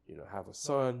 you know, I have a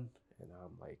son, and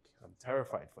I'm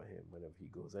terrified for him whenever he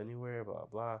goes anywhere, blah,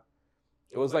 blah.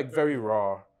 It was like very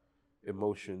raw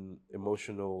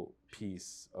emotional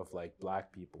piece of like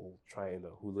black people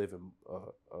who live in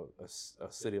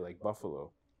a city like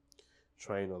Buffalo,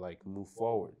 trying to like move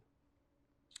forward,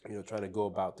 you know, trying to go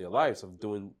about their lives of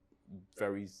doing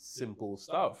very simple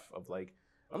stuff of like,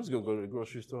 I'm just gonna go to the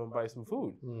grocery store and buy some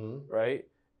food, right?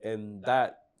 And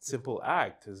that simple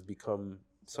act has become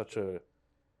such a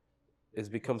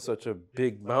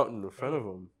big mountain in front of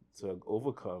them to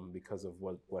overcome because of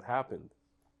what happened,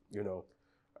 you know.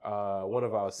 One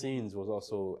of our scenes was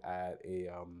also at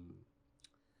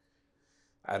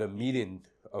a meeting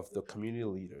of the community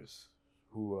leaders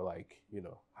who were like, you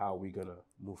know, how are we gonna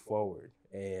move forward?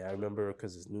 And I remember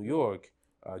because it's New York,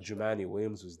 Jumaane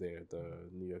Williams was there, the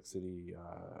New York City,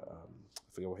 I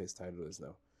forget what his title is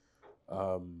now.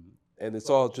 And it's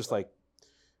all just like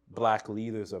black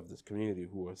leaders of this community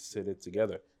who are sitting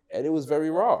together. And it was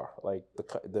very raw, like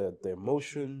the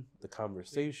emotion, the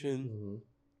conversation,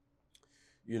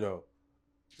 you know,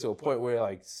 to a point where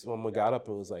like someone got up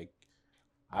and was like,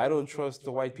 I don't trust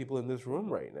the white people in this room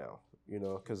right now, you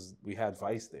know, because we had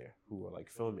Vice there who were like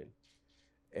filming.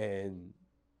 And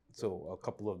so a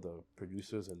couple of the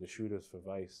producers and the shooters for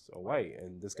Vice are white.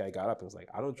 And this guy got up and was like,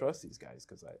 I don't trust these guys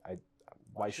because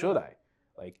why should I?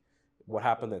 Like, what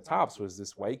happened at Tops was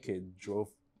this white kid drove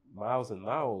miles and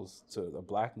miles to a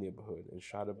black neighborhood and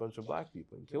shot a bunch of black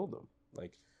people and killed them.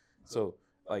 Like, so,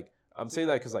 like, I'm saying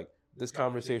that because, like, this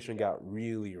conversation got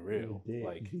really real.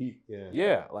 Like,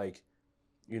 yeah, like,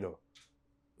 you know,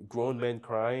 grown men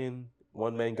crying.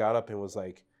 One man got up and was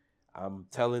like, I'm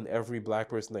telling every black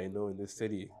person I know in this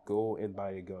city, go and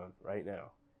buy a gun right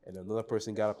now. And another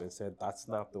person got up and said, that's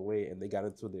not the way. And they got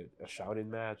into a shouting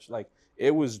match. Like,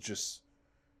 it was just,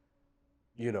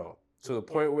 you know, to the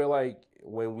point where, like,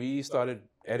 when we started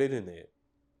editing it,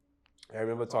 I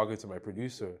remember talking to my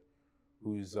producer,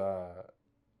 who's,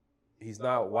 he's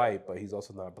not white, but he's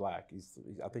also not black.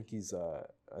 I think he's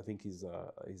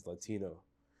Latino.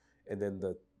 And then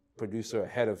the producer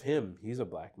ahead of him, he's a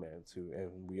black man too. And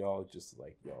we all just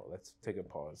like, yo, let's take a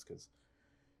pause because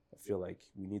I feel like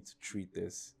we need to treat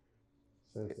this.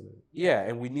 Yeah,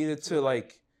 and we needed to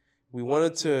we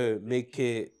wanted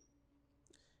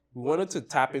to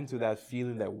tap into that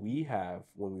feeling that we have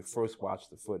when we first watch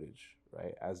the footage,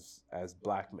 right? As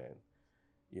black men,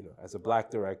 you know, as a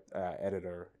black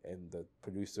editor and the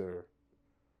producer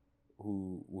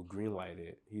who will greenlight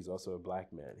it, he's also a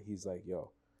black man. He's like,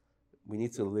 yo, we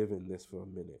need to live in this for a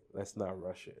minute. Let's not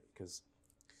rush it, because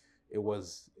it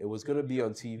was gonna be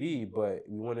on TV, but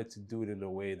we wanted to do it in a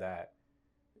way that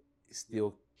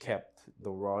still kept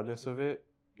the rawness of it,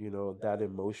 you know, that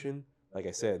emotion. Like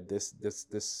I said, this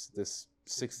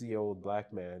 60-year-old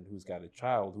black man who's got a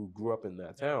child who grew up in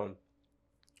that town,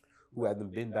 who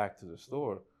hadn't been back to the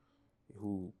store,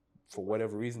 who for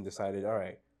whatever reason decided, all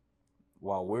right,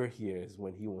 while we're here is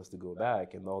when he wants to go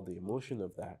back, and all the emotion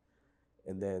of that.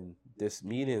 And then this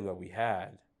meeting that we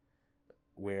had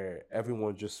where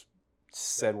everyone just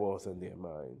said what was in their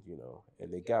mind, you know,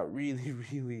 and it got really,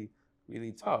 really,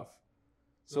 really tough.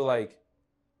 So like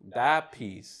that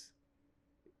piece,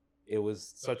 it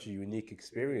was such a unique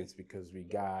experience because we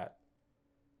got,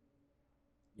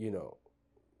 you know,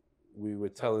 we were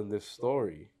telling this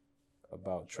story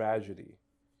about tragedy,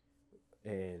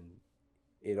 and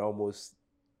it almost,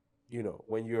 you know,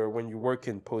 when you work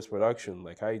in post-production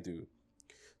like I do,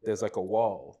 there's like a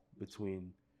wall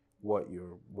between what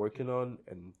you're working on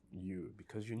and you,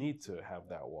 because you need to have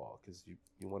that wall because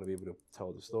you want to be able to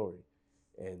tell the story,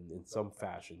 and in some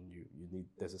fashion you need,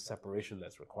 there's a separation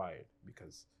that's required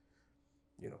because,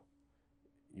 you know,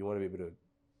 you want to be able to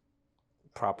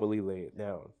properly lay it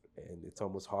down, and it's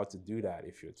almost hard to do that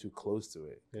if you're too close to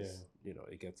it, because you know,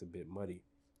 it gets a bit muddy.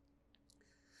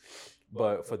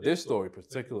 But for this story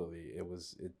particularly, it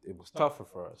was tougher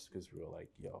for us because we were like,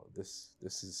 yo, this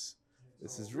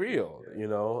is real, you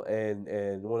know.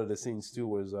 And one of the scenes too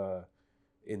was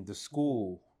in the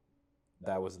school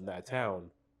that was in that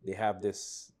town. They have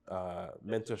this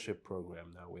mentorship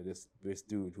program now where this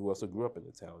dude who also grew up in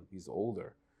the town, he's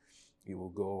older, he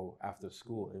will go after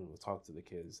school and will talk to the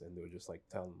kids, and they would just like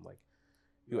tell them, like,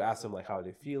 you ask them like how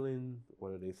they're feeling,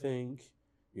 what do they think,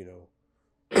 you know,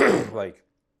 like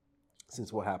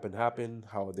since what happened,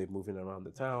 how are they moving around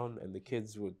the town, and the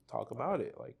kids would talk about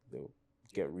it. Like they would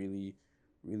get really,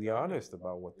 really honest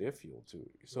about what they feel too.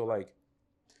 So like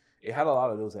it had a lot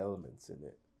of those elements in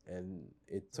it, and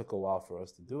it took a while for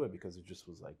us to do it because it just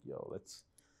was like, yo, let's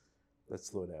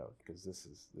slow down because this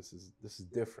is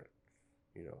different,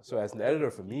 you know. So as an editor,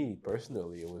 for me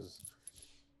personally, it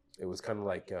was kind of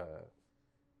like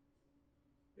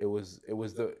it was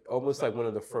the almost like one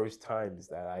of the first times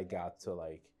that I got to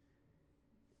like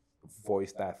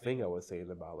voice that thing I was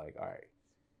saying about like, all right,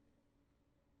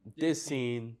 this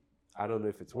scene, I don't know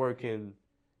if it's working,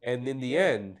 and in the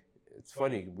end, it's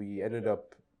funny, I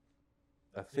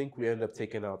think we ended up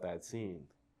taking out that scene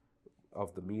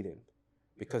of the meeting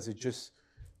because it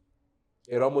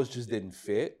almost just didn't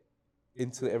fit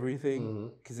into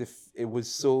everything because if it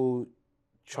was so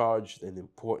charged and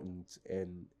important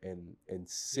and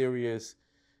serious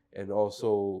and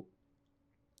also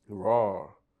raw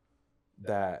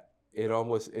that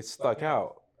it stuck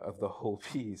out of the whole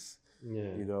piece.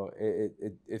 Yeah. You know,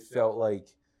 it felt like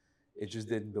it just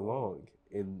didn't belong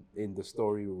in the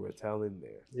story we were telling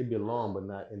there. It belonged, but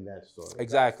not in that story.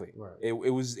 Exactly. Right. It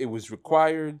was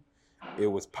required. It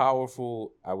was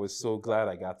powerful. I was so glad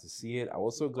I got to see it. I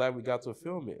was so glad we got to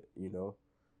film it, you know,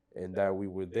 and that we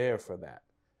were there for that.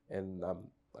 And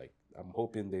I'm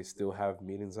hoping they still have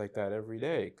meetings like that every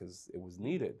day because it was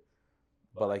needed.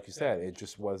 But like you said, it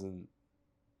just wasn't.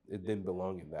 It didn't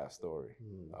belong in that story.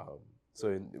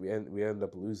 So we ended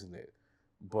up losing it.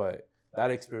 But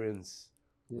that experience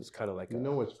was kind of like you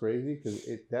know what's crazy? Because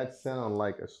that sounds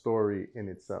like a story in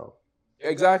itself.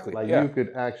 Exactly. Like yeah. you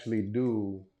could actually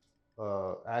do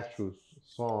actual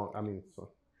song. I mean,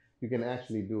 you can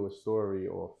actually do a story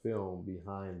or a film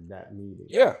behind that meeting.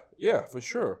 Yeah, for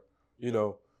sure. You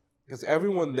know, because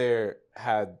everyone there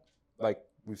had, like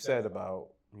we've said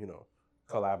about, you know,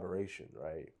 collaboration,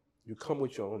 right? You come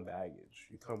with your own baggage.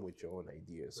 You come with your own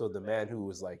ideas. So the man who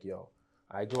was like, yo,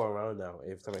 I go around now,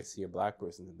 every time I see a black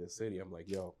person in this city, I'm like,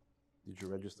 yo, did you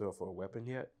register for a weapon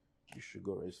yet? You should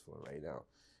go register for it right now.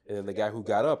 And then the guy who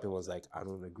got up and was like, I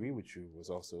don't agree with you, was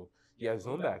also, he has his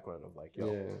own background of like,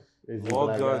 yo,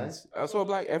 more guns. I saw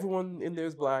black, everyone in there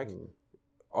is black,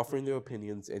 offering their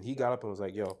opinions. And he got up and was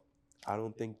like, yo, I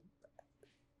don't think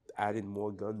adding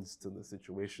more guns to the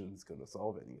situation is going to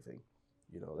solve anything.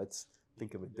 You know, let's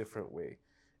think of a different way.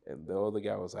 And the other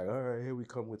guy was like, all right, here we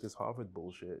come with this Harvard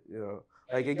bullshit. You know,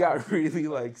 like it got really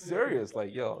like serious.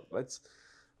 Like, yo, let's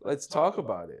talk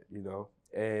about it, you know?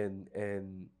 And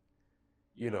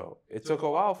you know, it took a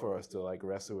while for us to like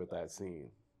wrestle with that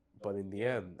scene. But in the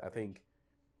end, I think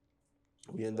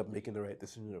we end up making the right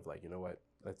decision of like, you know what,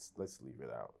 let's leave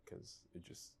it out because it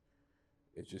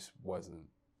just wasn't.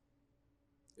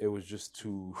 It was just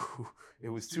too. It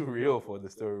was too real for the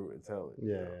story we were telling.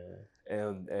 Yeah. You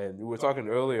know? And we were talking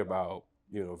earlier about,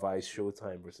 you know, Vice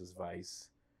Showtime versus Vice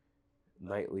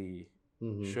nightly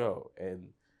show,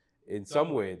 and in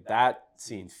some way that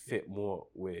scene fit more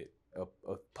with a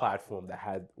platform that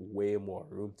had way more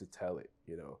room to tell it.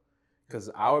 You know, because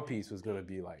our piece was gonna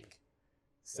be like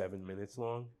 7 minutes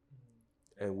long,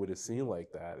 and with a scene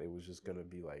like that, it was just gonna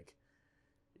be like,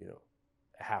 you know,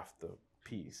 half the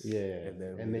piece. Yeah, and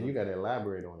then you got to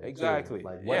elaborate on it. Exactly. Too.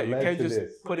 Like, yeah, you can't just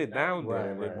this? put it down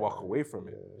there and then walk away from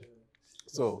it. Yeah.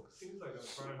 So seems like a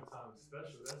prime time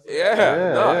special. That's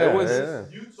it was. Yeah.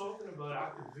 You talking about it, I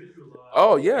could visualize.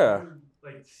 Oh yeah. You,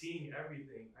 like seeing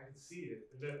everything, I can see it.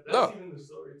 And that's even the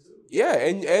story too. Yeah,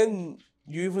 and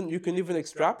you can even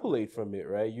extrapolate from it,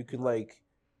 right? You can like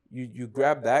you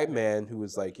grab that man who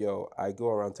was like, yo, I go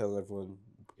around telling everyone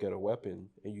get a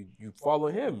weapon, and you follow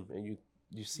him and you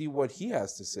see what he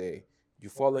has to say. You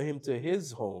follow him to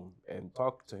his home and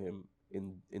talk to him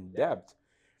in depth.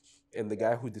 And the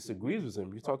guy who disagrees with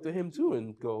him, you talk to him too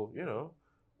and go, you know,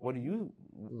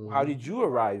 how did you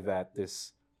arrive at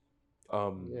this?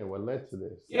 What led to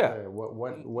this? Yeah.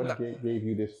 What gave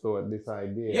you this thought, this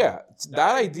idea? Yeah,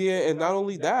 that idea, and not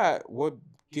only that, what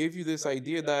gave you this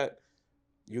idea that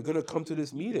you're gonna come to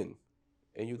this meeting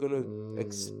and you're gonna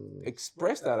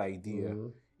express that idea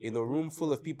in a room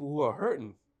full of people who are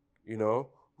hurting, you know,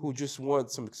 who just want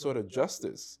some sort of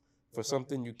justice for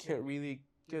something you can't really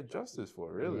get justice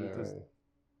for, really, because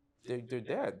they're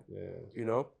dead, you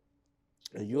know?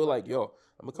 And you're like, yo,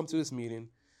 I'm gonna come to this meeting,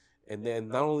 and then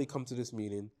not only come to this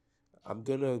meeting, I'm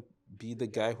gonna be the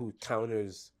guy who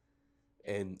counters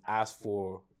and asks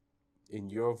for, in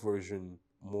your version,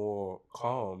 more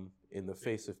calm in the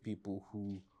face of people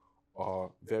who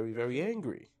are very, very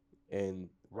angry, and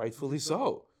rightfully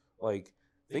so. Like,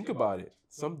 think about it.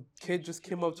 Some kid just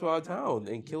came up to our town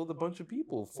and killed a bunch of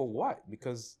people. For what?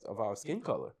 Because of our skin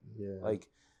color. Yeah. Like,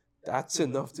 that's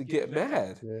enough to get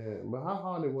mad. Yeah, but how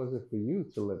hard was it for you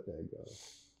to let that go?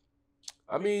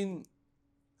 I mean,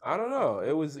 I don't know.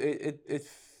 It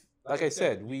like I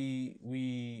said, we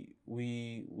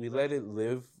let it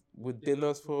live within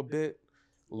us for a bit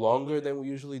longer than we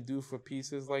usually do for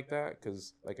pieces like that,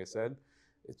 because like I said,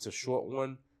 it's a short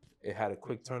one. It had a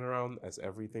quick turnaround, as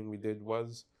everything we did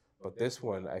was. But this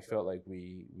one, I felt like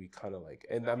we kind of like,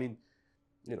 and I mean,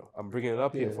 I'm bringing it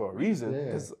up here Yeah. for a reason, Yeah.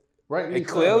 because Rightly it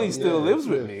clearly so. still Yeah, lives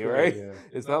with yes, me, sure, right? yeah.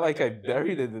 It's not like I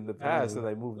buried it in the past Mhm. and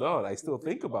I moved on. I still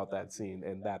think about that scene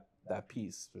and that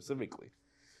piece specifically.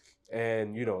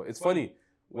 And it's funny,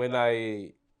 when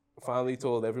I finally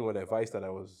told everyone advice that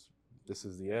this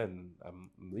is the end,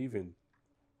 I'm leaving.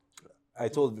 I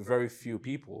told very few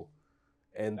people,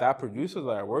 and that producer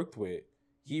that I worked with,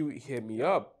 he hit me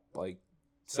up like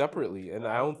separately, and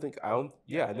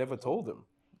I never told him,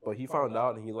 but he found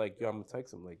out and he like, yo, I'm gonna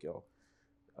text him like, yo,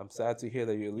 I'm sad to hear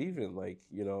that you're leaving. Like,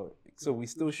 so we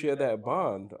still share that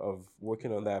bond of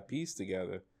working on that piece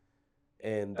together.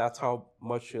 And that's how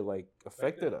much it like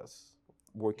affected us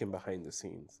working behind the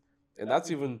scenes. And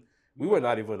that's even, we were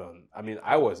not even on, I mean,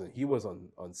 I wasn't, he was on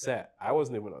set. I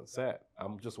wasn't even on set.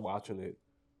 I'm just watching it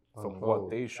from what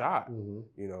Unfold. they shot,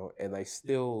 Mhm. and I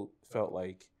still felt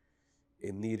like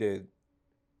it needed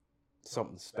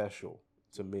something special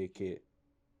to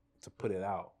put it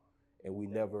out. And we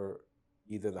never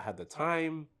either had the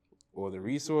time or the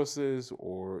resources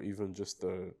or even just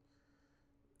the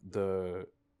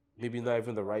maybe not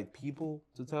even the right people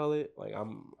to tell it. Like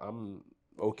I'm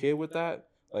okay with that.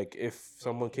 Like if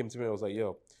someone came to me and was like,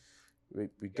 yo,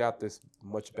 we got this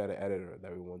much better editor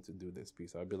that we want to do this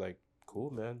piece, I'd be like,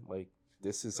 cool, man. Like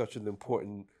this is such an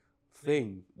important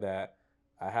thing that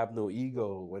I have no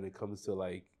ego when it comes to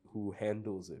like who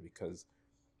handles it, because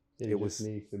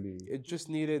It just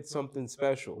needed something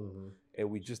special, Mhm.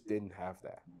 and we just didn't have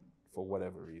that for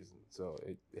whatever reason. So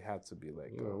it had to be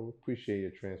like, We appreciate your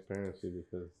transparency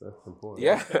because that's important.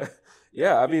 yeah,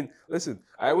 yeah. I mean, listen,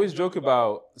 I always joke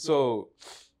about, so.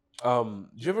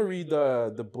 Did you ever read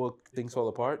the book Things Fall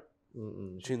Apart?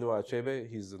 Mm-mm. Chinua Achebe,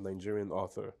 he's a Nigerian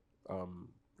author.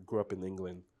 Grew up in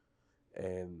England,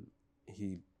 and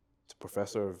he's a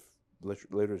professor of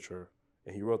literature,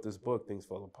 and he wrote this book, Things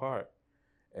Fall Apart,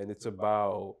 and it's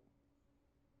about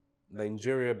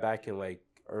Nigeria back in like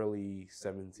early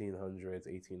 1700s,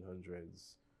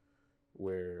 1800s,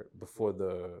 where before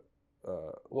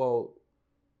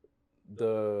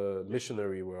the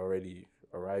missionary were already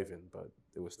arriving, but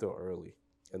it was still early.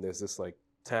 And there's this like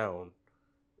town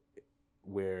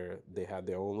where they had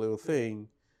their own little thing,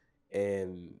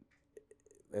 and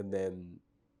then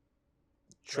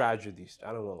tragedies.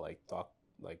 I don't want to like talk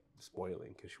like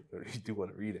spoiling, because you do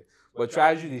want to read it, but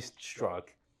tragedy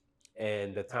struck,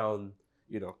 and the town,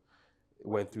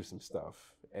 went through some stuff,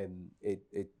 and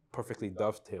it perfectly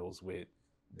dovetails with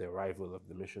the arrival of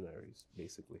the missionaries,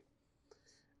 basically.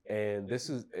 And this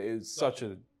is such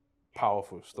a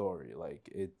powerful story. Like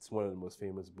it's one of the most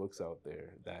famous books out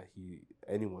there that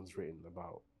anyone's written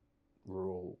about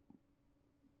rural,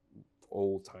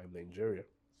 old time Nigeria.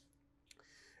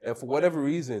 And for whatever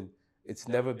reason, it's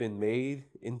never been made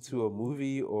into a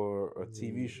movie or a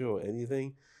TV show or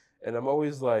anything. And I'm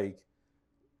always like,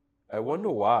 I wonder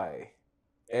why.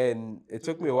 And it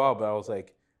took me a while, but I was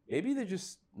like, maybe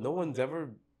no one's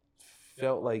ever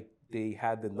felt like they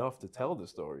had enough to tell the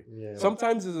story. Yeah.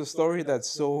 Sometimes it's a story that's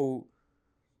so,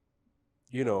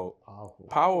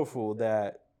 powerful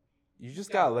that you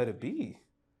just gotta let it be.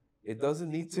 It doesn't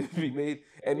need to be made.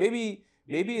 And maybe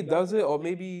it does it, or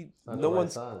maybe Not no the right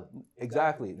one's time.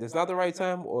 exactly. There's not the right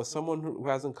time, or someone who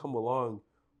hasn't come along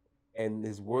and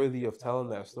is worthy of telling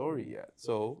that story yet.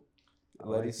 So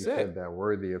let it You sit. said that,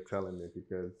 worthy of telling it,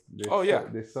 because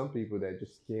there's some people that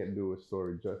just can't do a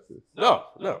story justice. No.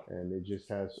 And it just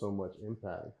has so much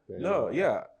impact. No,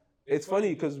 yeah. It's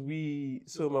funny because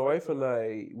so my wife and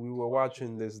I, we were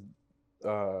watching this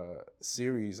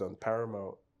series on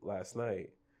Paramount last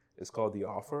night. It's called The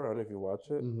Offer. I don't know if you watch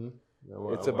it. Mm-hmm.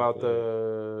 It's about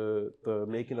the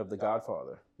making of The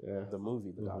Godfather, the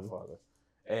movie The Godfather.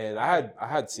 And I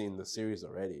had seen the series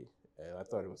already, and I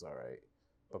thought it was all right.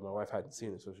 But my wife hadn't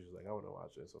seen it, so she was like, I want to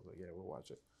watch it. So I was like, yeah, we'll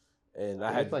watch it. And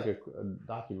it's like a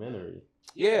documentary.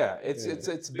 Yeah,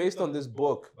 it's based on this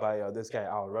book by this guy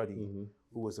Al Ruddy,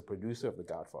 who was the producer of The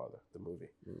Godfather, the movie.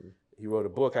 He wrote a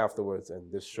book afterwards, and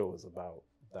this show is about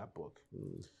that book.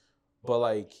 But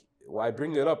like, I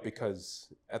bring it up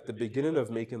because at the beginning of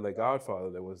making The Godfather,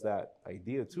 there was that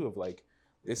idea too of like,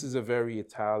 this is a very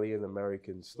Italian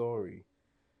American story.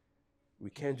 We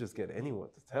can't just get anyone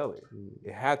to tell it.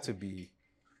 It had to be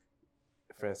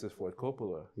Francis Ford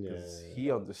Coppola because Yeah.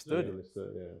 he understood it.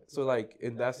 Understood, yeah. So like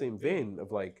in that same vein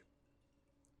of like,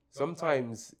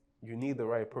 sometimes you need the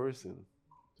right person,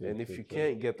 and if you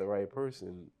can't get the right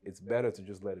person, it's better to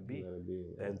just let it be,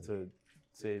 and to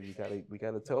say we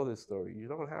gotta tell this story. You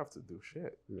don't have to do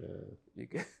shit. Yeah. You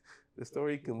can, the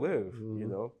story can live, Mhm. you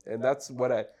know. And that's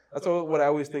what I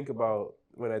always think about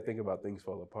when I think about Things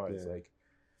Fall Apart. It's Yeah. like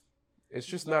it's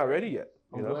just not ready yet.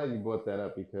 You I'm know? glad you brought that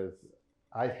up because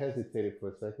I hesitated for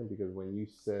a second because when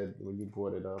you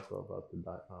brought it up about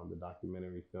the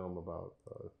documentary film about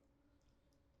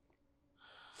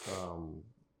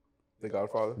The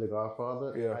Godfather. The Godfather,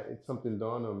 Yeah. it's something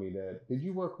dawned on me that did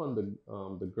you work on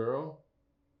the girl?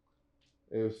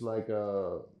 It was like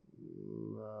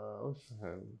what's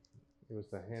that? It was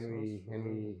the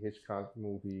Henry Hitchcock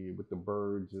movie with the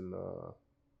birds and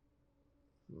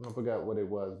I forgot what it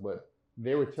was, but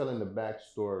they were telling the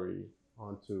backstory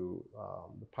onto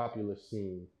the popular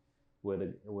scene where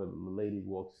the lady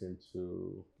walks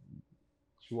into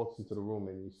the room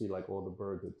and you see like all the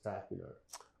birds attacking her.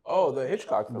 Oh, the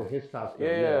Hitchcock film. The Hitchcock film,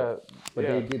 Yeah. But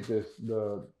yeah. they did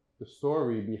the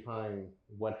story behind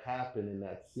what happened in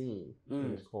that scene,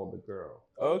 and it's called The Girl.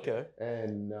 Okay.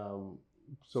 And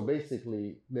so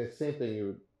basically, the same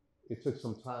thing. It took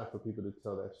some time for people to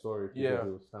tell that story because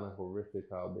it was kind of horrific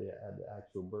how they had the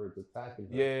actual birds attacking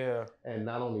her. Yeah. And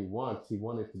not only once, he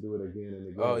wanted to do it again and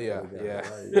again. Oh yeah, and again, yeah,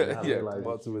 right? And I yeah. realized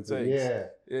Multiple that- takes.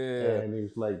 Yeah, and he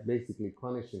was like basically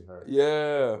punishing her.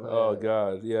 Yeah. Man. Oh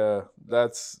God. Yeah.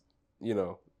 That's, you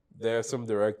know, there are some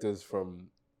directors from.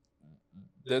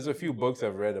 There's a few books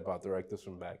I've read about directors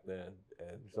from back then,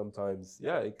 and sometimes,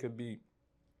 yeah, it could be.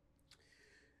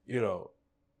 You know,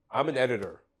 I'm an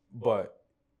editor, but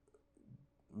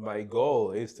my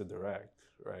goal is to direct,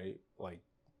 right? Like,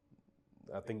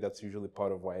 I think that's usually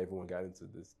part of why everyone gets into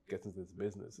this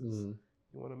business. Is Mhm.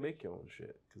 you want to make your own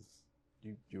shit because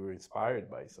you were inspired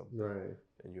by something, Right.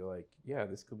 and you're like, yeah,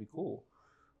 this could be cool.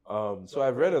 So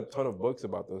I've read a ton of books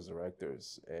about those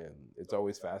directors, and it's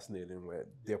always fascinating with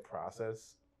their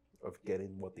process of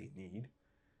getting what they need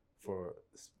for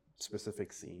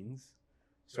specific scenes.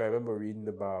 So I remember reading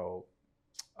about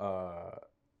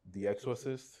The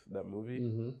Exorcist, that movie,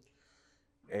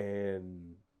 Mm-hmm.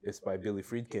 and it's by Billy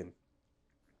Friedkin.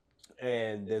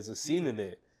 And there's a scene in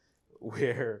it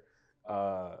where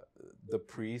the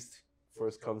priest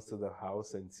first comes to the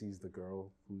house and sees the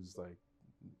girl who's like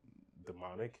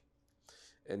demonic,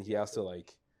 and he has to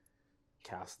like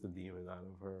cast the demon out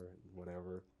of her,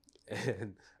 whatever.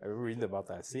 And I remember reading about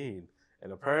that scene,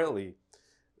 and apparently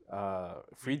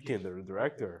Friedkin, the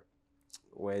director,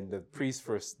 when the priest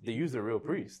first, they used a real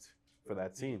priest for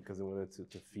that scene because they wanted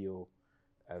to feel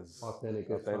as authentic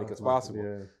as possible.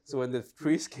 Yeah. So when the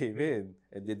priest came in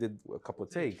and they did a couple of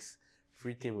takes,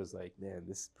 Friedkin was like, man,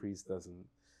 this priest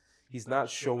he's not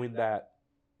showing that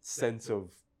sense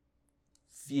of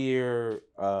fear,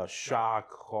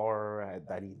 shock, horror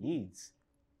that he needs.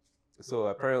 So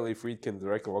apparently Friedkin, the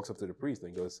director, walks up to the priest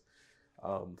and goes,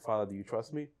 Father, do you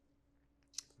trust me?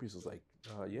 The priest was like,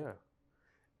 yeah.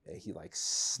 And he like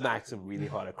smacks him really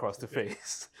hard across the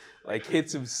face, like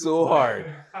hits him so hard.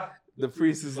 The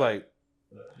priest is like,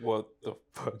 what the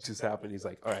fuck just happened? He's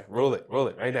like, all right, roll it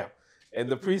right now. And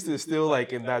the priest is still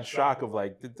like in that shock of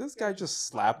like, did this guy just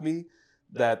slap me?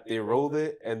 That they rolled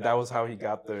it, and that was how he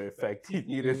got the effect he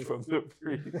needed from the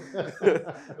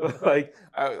priest. Like,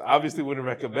 I obviously wouldn't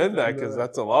recommend that because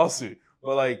that's a lawsuit.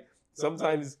 But like,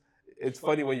 sometimes it's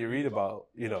funny when you read about,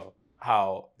 you know,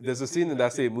 how there's a scene in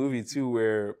that same movie too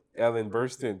where Ellen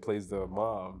Burstyn plays the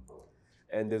mom,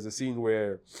 and there's a scene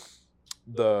where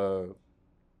the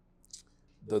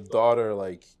daughter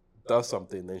like does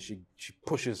something and she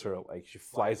pushes her, like she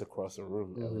flies across the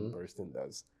room. Ellen Burstyn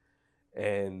does,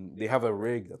 and they have a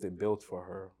rig that they built for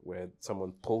her where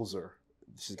someone pulls her.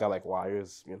 She's got like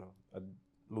wires, you know, a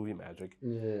movie magic,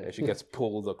 and she gets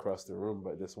pulled across the room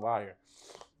by this wire.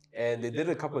 And they did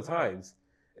it a couple of times.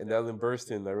 And Ellen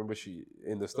Burstyn, I remember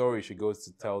in the story, she goes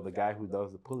to tell the guy who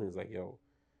does the pulling, is like, yo,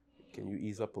 can you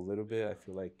ease up a little bit? I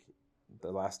feel like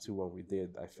the last two one we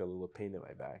did, I felt a little pain in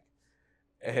my back.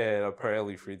 And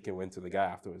apparently Friedkin went to the guy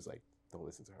afterwards, like, don't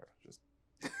listen to her. Just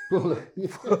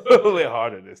pull it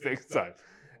harder this next time.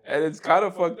 And it's kind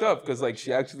of fucked up because, like,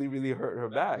 she actually really hurt her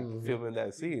back filming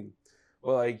that scene.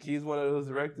 But, like, he's one of those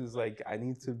directors, like, it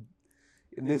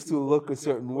needs to look a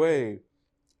certain way.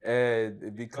 And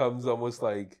it becomes almost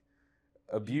like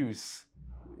abuse,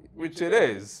 which it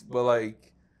is. But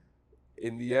like,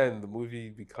 in the end, the movie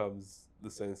becomes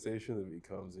the sensation it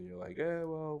becomes, and you're like,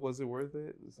 well, was it worth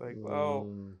it? It's like, well,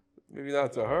 maybe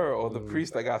not to her, or the Mm.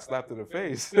 priest that got slapped in the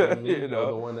face. Mhm. You Or know,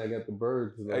 the one that got the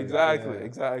birds. Like, exactly, yeah.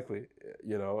 exactly.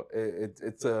 You know,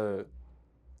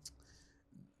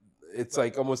 it's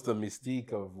like almost the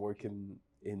mystique of working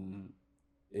in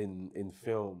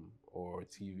film or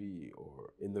TV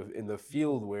or in the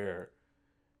field where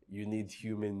you need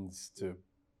humans to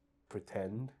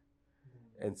pretend,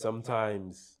 and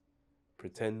sometimes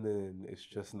pretending is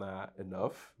just not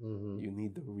enough. Mhm. You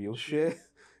need the real shit.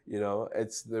 You know,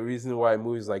 it's the reason why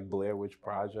movies like Blair Witch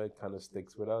Project kind of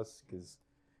sticks with us, because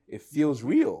it feels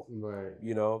real. Right.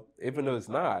 You know, even though it's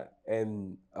not.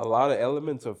 And a lot of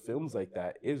elements of films like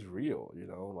that is real. You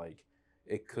know, like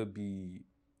it could be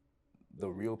the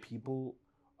real people.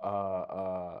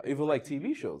 Even like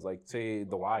TV shows, like say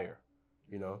The Wire.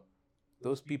 You know,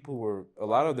 those people were, a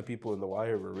lot of the people in The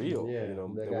Wire were real. Yeah. You know,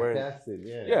 They they got weren't. casted.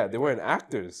 Yeah. Yeah, they weren't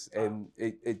actors, and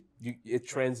it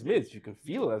transmits. You can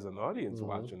feel it as an audience Mhm.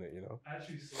 watching it. You know. I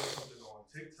actually saw something on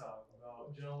TikTok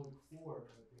about John Wick 4.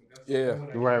 I think that's Yeah. the one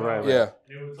that Right, came right, out. right. Yeah. And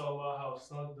they were talking about how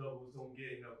stunt doubles don't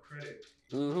get enough credit.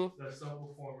 Mm-hmm. The stunt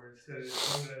performers,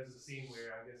 because there's a scene where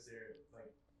I guess they're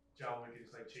like John Wick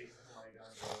is like chasing somebody down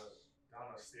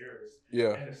the stairs.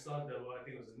 Yeah. And the stunt double, I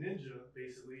think it was a ninja.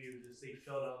 Basically, it was just they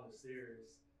fell down the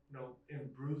stairs, you know, in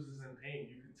bruises and pain.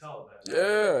 You could tell that.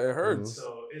 Yeah, it hurts.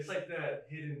 So it's like that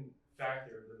hidden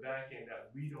factor, the back end that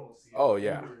we don't see. Oh, as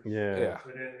yeah. viewers. Yeah. Yeah.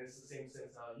 But then it's the same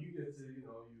sense how you get to, you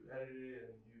know, you edit it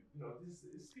and you know,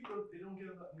 it's people, they don't get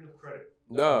enough credit.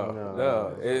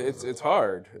 No. It's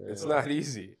hard. Yeah. It's not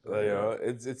easy. You know,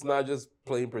 it's not just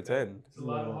plain pretend. It's a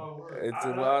lot of hard work. It's a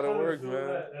I lot of kinda work, feel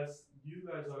man. That's you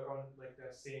guys are on like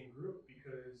that same group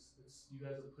because you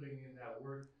guys are putting in that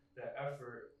work, that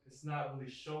effort. It's not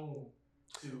really shown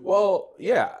to. Well,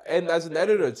 yeah, and as an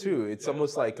editor too, it's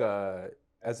almost like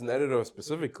as an editor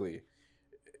specifically,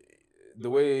 the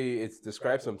way it's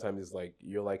described sometimes is like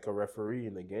you're like a referee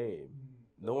in the game.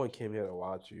 No one came here to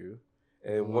watch you,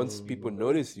 and once people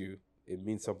notice you, it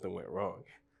means something went wrong,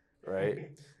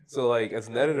 right? So like as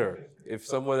an editor, if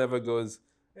someone ever goes,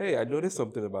 "Hey, I noticed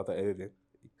something about the editing,"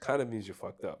 it kind of means you're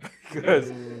fucked up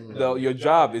because your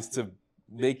job is to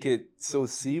make it so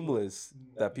seamless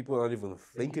that people aren't even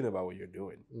thinking about what you're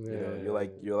doing. You know,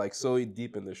 you're like so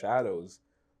deep in the shadows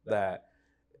that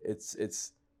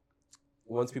it's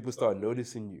once people start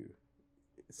noticing you,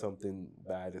 something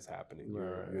bad is happening.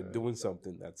 You're doing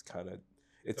something that's kind of,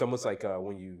 it's almost like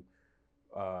when you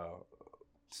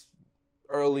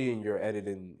early in your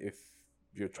editing, if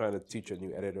you're trying to teach a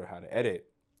new editor how to edit,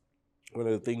 one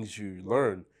of the things you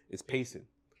learn is pacing.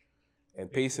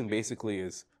 And pacing basically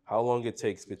is how long it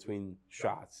takes between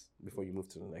shots before you move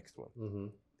to the next one. Mm-hmm.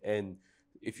 And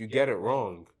if you get it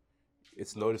wrong,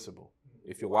 it's noticeable.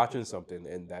 If you're watching something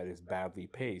and that is badly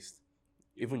paced,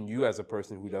 even you as a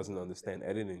person who doesn't understand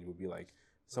editing will be like,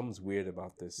 something's weird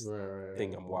about this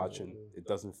thing I'm watching. It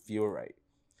doesn't feel right.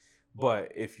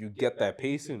 But if you get that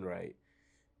pacing right,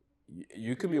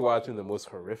 you can be watching the most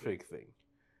horrific thing.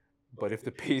 But if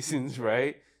the pacing's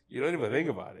right, you don't even think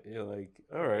about it. You're like,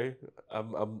 all right,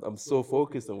 I'm so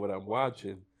focused on what I'm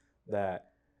watching that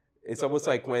it's almost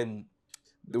like when,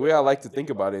 the way I like to think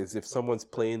about it is if someone's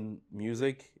playing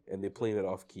music and they're playing it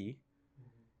off key,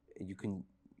 and you can,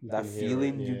 that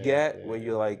feeling you get when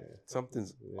you're like,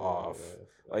 something's off.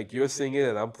 Like you're singing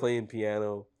and I'm playing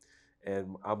piano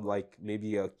and I'm like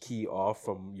maybe a key off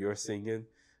from your singing.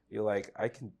 You're like,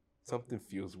 something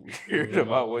feels weird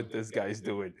about what this guy's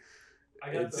doing.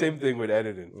 Same thing with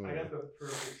editing. I got the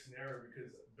perfect scenario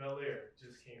because Bel Air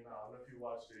just came out. I don't know if you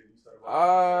watched it. You started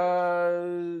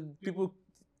watching it. People,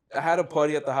 I had a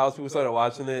party at the house. People started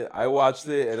watching it. I watched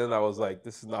it, and then I was like,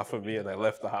 "This is not for me," and I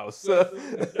left the house.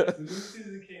 The new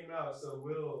season came out, so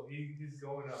Will, he's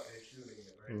going up and shooting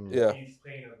it, right? Yeah. He's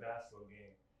playing a basketball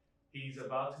game. He's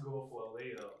about to go for a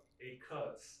layup. It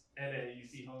cuts, and then you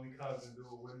see homie comes and do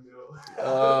a windmill.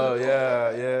 Oh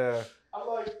yeah. I'm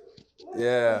like, what?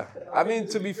 Yeah. I mean,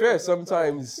 to be fair,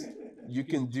 sometimes you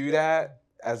can do that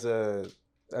as a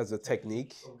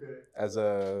technique,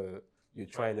 Okay. You're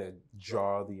trying to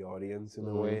jar the audience in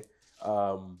a way.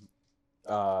 I don't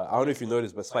know if you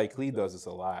noticed, but Spike Lee does this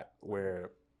a lot,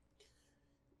 where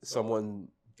someone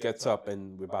gets up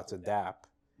and we're about to dap,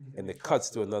 and it cuts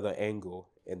to another angle,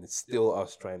 and it's still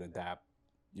us trying to dap.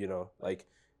 You know, like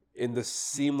in the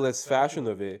seamless fashion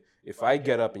of it, if I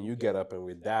get up and you get up and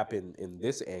we're dapping in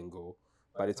this angle,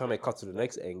 by the time I cut to the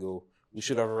next angle, we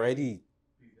should already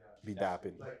be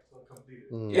dapping. Like,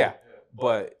 completed. Yeah.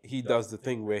 But he does the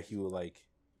thing where he will like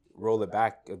roll it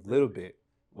back a little bit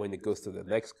when it goes to the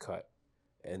next cut,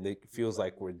 and it feels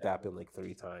like we're dapping like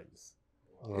 3 times.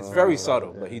 It's very Oh,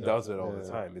 subtle, but he yeah, does it all the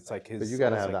yeah. time. It's like his. But you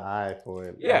gotta almost have like- the eye for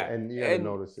it. Yeah, and you gotta and-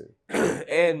 notice it.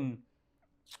 and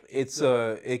it's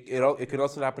it could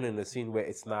also happen in a scene where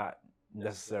it's not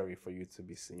necessary for you to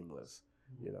be seamless.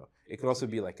 You know, it could also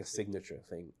be like a signature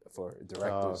thing for Oh,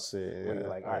 directors. see, where you're yeah,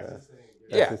 like, all right, yeah. That's the thing.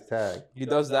 That's Yeah. his tag. he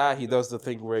does that. He does the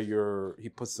thing where he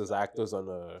puts his actors on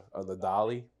the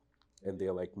dolly, and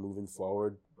they're like moving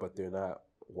forward, but they're not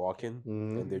walking,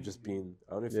 and they're just being.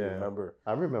 I don't know if you Yeah. remember.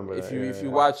 I remember If that. you yeah, if you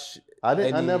yeah. watch I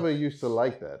any- never used to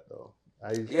like that though.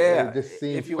 yeah, it just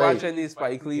seemed if you fake. watch any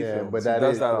Spike Lee Yeah, films, but he that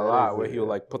does is- that a that lot, is where it, he'll yeah,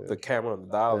 like put yeah. the camera on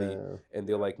the dolly, Yeah. and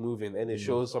they're like moving, and it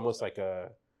shows almost like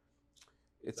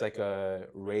it's like a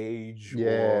rage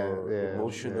or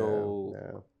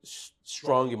emotional,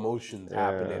 strong emotions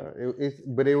happening.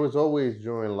 But it was always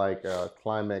during like a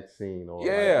climax scene or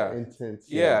Yeah. like intense.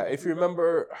 Yeah, if you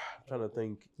remember, I'm trying to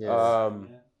think. Yeah.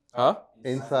 Huh?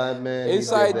 Inside Man. he did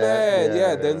Inside that. Man,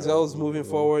 yeah. Denzel's moving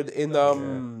forward in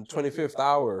 25th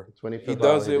Hour. 25th He Hour,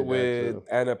 does he it did that with too.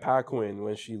 Anna Paquin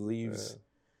when she leaves,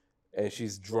 and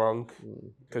she's drunk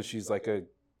because she's like a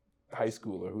high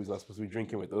schooler who's not supposed to be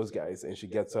drinking with those guys, and she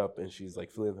gets up and she's like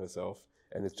feeling herself,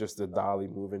 and it's just the dolly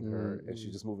moving her, and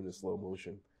she's just moving in slow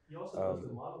motion. He also does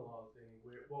the monologue thing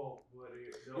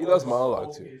where, He does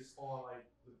monologue too. Focus on like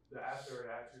the actor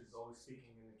or actress is always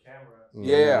speaking in the camera.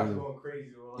 Yeah. They're going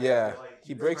crazy. Or like, Yeah, they're, like,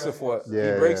 he breaks the expressing fourth.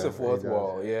 themselves. He breaks the he fourth does.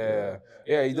 wall.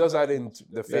 Yeah, he does that in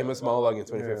the famous monologue in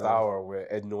 25th Yeah. Hour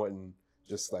where Ed Norton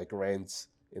just like rants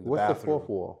in the What's bathroom. the fourth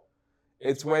wall?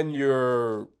 It's when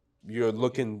you're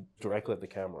looking directly at the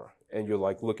camera and you're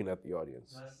like looking at the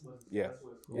audience. That's what Yeah. it's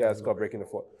called. Yeah, it's called breaking the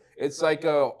fourth. It's like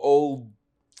a old.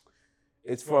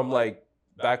 It's from like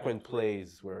back when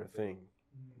plays were a thing.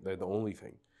 They're the only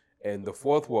thing, and the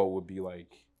fourth wall would be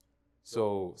like,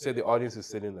 so say the audience is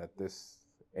sitting at this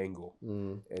angle,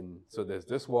 and so there's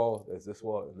this wall, and this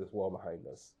wall behind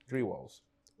us, 3 walls.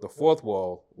 The fourth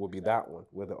wall will be that one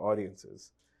where the audience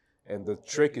is, and the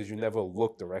trick is you never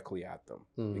look directly at them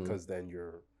because then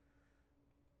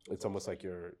it's almost like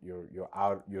you're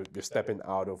stepping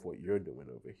out of what you're doing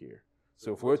over here.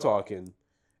 So if we're talking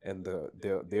and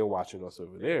they're watching us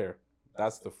over there,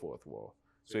 that's the fourth wall.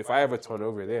 So if I ever turn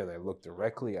over there and I look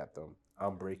directly at them,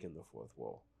 I'm breaking the fourth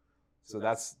wall. So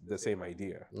that's the same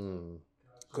idea.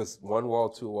 Because 1 wall,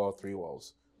 2 wall, 3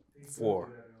 walls,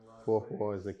 4. Fourth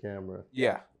wall is the camera.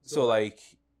 Yeah. So like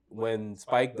when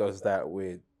Spike does that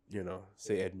with,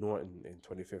 say Ed Norton in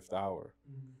 25th Hour,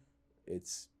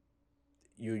 it's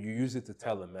you use it to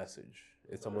tell a message.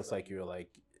 It's almost like you're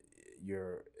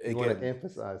You want to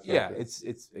emphasize something. yeah, it's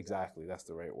exactly, that's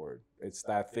the right word. It's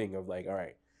that thing of like, all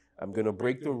right, I'm gonna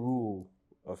break the rule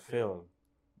of film,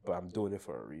 but I'm doing it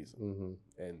for a reason.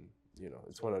 And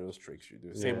it's one of those tricks you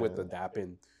do. Same with the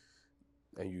dapping,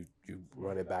 and you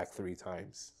run it back 3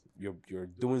 times. You're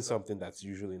doing something that's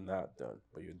usually not done,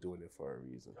 but you're doing it for a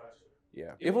reason.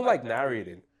 Yeah, even like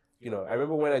narrating. I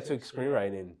remember when I took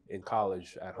screenwriting in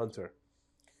college at Hunter,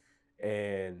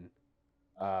 and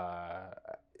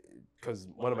because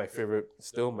one of my favorite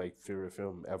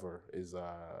film ever is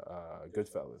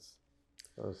Goodfellas.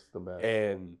 That's the best.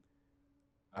 And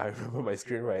I remember my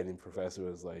screenwriting professor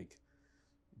was like,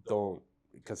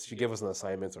 because she gave us an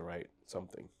assignment to write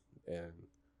something, and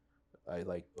I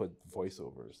like put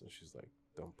voiceovers, and she's like,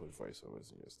 don't put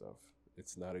voiceovers in your stuff.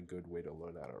 It's not a good way to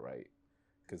learn how to write,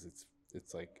 because it's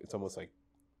almost like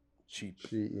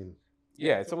cheating.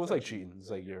 Yeah, it's almost like cheating. It's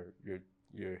like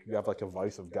you have like a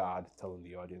voice of God telling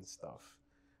the audience stuff.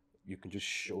 You can just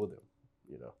show them,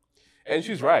 And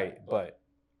she's right, but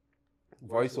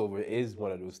voiceover is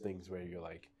one of those things where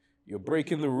you're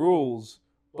breaking the rules,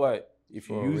 but if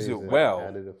you For a use it reason, well,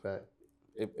 added effect.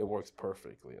 it works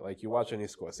perfectly. Like you watch any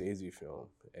Scorsese film,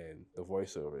 and the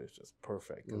voiceover is just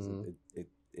perfect because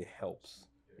it helps.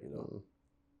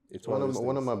 It's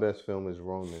One of my best films is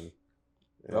Ronin.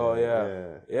 Oh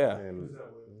yeah. And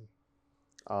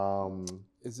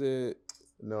Is it?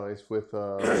 no, it's with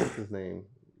what's his name?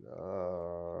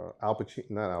 Al Pacino,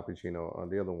 not Al Pacino.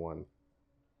 The other one,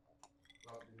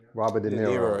 Robert De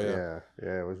Niro.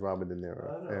 Yeah, it was Robert De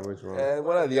Niro. Yeah, it was Ronin. And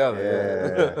one or the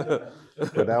other.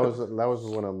 But that was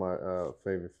one of my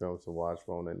favorite films to watch,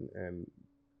 Ronin,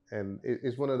 and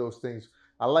it's one of those things.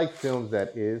 I like films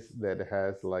that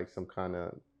has like some kind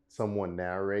of someone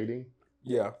narrating.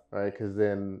 Yeah. Right, because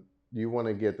then you want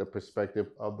to get the perspective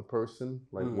of the person,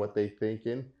 like what they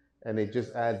thinking, and it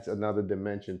just adds another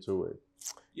dimension to it.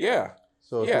 Yeah.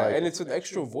 So it's and it's an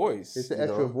extra voice. It's an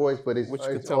extra voice, but which it's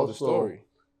could tell also, the story.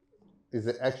 It's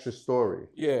an extra story.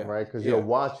 Yeah. Right, because you're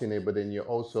watching it, but then you're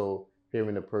also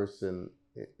hearing the person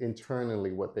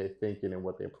internally what they're thinking and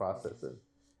what they're processing.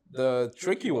 The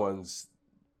tricky ones,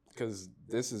 because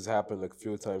this has happened a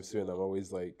few times too, and I'm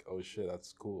always like, oh shit,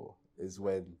 that's cool. Is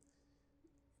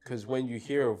because when you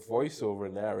hear a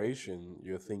voiceover narration,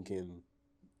 you're thinking,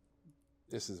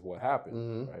 this is what happened,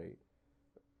 Mhm. right?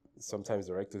 Sometimes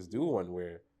directors do one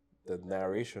where the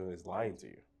narration is lying to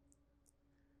you,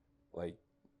 like,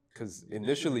 because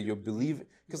initially you believe,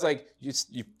 because like you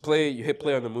hit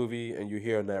play on the movie and you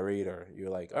hear a narrator,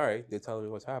 you're like, all right, they're telling me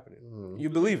what's happening, Mhm. you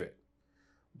believe it,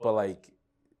 but like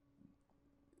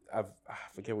I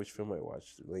forget which film I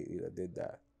watched lately that did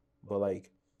that, but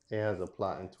like It has a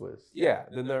plot and twist. yeah,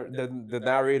 the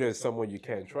narrator is someone you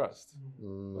can't trust,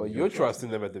 Mm. but you're trusting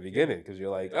them at the beginning because you're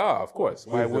like, oh, of course,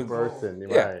 why He's the wouldn't? person,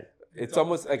 Yeah. right? It's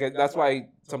almost like that's why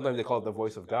sometimes they call it the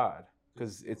voice of God,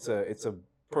 because it's a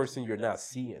person you're not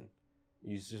seeing,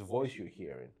 it's just a voice you're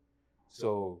hearing.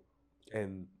 So,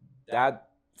 and that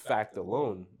fact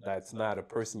alone, that's not a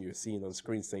person you're seeing on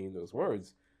screen saying those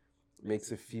words,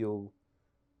 makes it feel,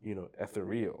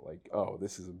 ethereal. Like, oh,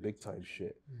 this is a big time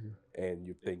shit, and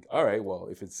you think, all right, well,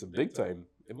 if it's a big time,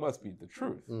 it must be the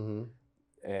truth. Mm-hmm.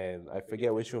 And I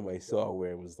forget which one I saw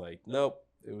where it was like, nope,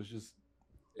 it was just,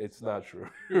 it's not true.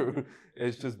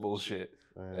 It's just bullshit.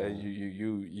 And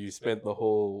you spent the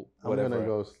whole whatever. I'm gonna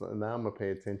go now. I'm gonna pay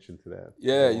attention to that.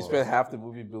 Yeah, you spent half the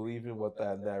movie believing what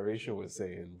that narration was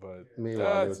saying, but Meanwhile,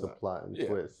 there that's was a not- plot and yeah,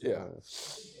 twist. yeah.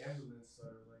 Ambulance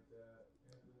started like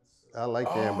that. I like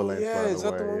the Oh ambulance. yeah, by is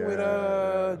that the one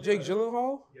with Jake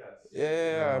Gyllenhaal? Yes. Yeah,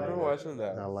 I Oh, remember watching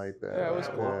that. I like that. Yeah, it was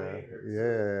Yeah, cool.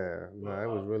 Yeah, no, it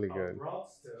was really good.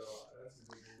 Bronx Tale, that's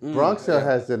a good movie. Bronx Tale yeah.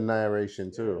 has the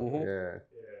narration too. Mhm. Yeah.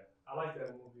 Yeah, I like that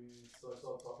movie.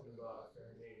 So talking about her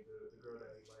name, the girl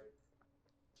that he liked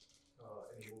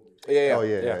in the movie. Yeah, Oh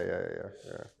yeah.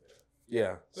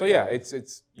 yeah. So yeah, it's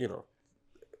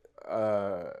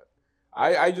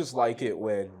I just like it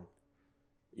when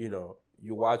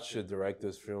you watch a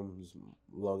director's films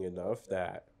long enough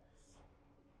that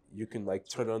you can like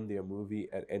turn on their movie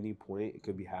at any point. It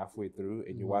could be halfway through,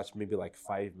 and you watch maybe like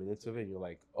 5 minutes of it, and you're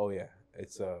like, oh yeah,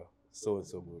 it's a so and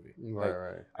so movie. Right, Like,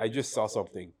 right. I just saw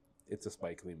something. It's a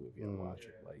Spike Lee movie. I'm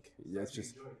watching. Like it's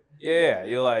just Enjoy it. yeah.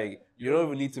 You're like you don't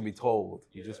even need to be told.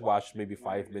 You just watch maybe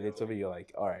 5 minutes of it. You're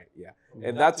like, all right, yeah.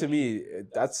 And that to me,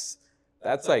 that's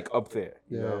like up there.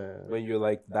 You know, Yeah. when you're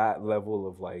like that level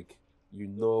of like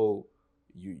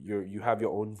you have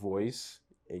your own voice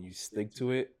and you stick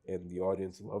to it, and the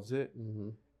audience loves it, Mm-hmm.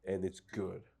 and it's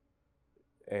good.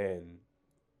 And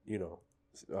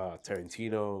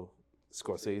Tarantino,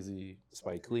 Scorsese,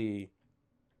 Spike Lee,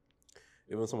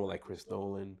 even someone like Chris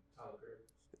Nolan,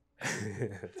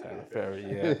 Tyler Perry,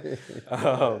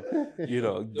 yeah.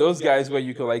 Those guys where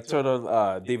you can like turn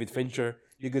on David Fincher,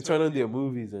 you can turn on their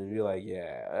movies and you're like,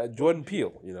 yeah. Jordan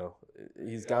Peele,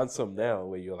 he's got some now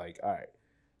where you're like, all right,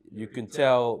 you can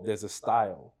tell there's a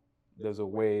style, there's a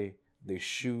way they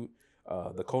shoot.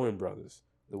 The Coen brothers,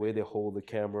 the way they hold the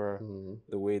camera, Mm-hmm.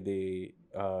 the way they,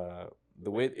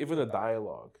 even the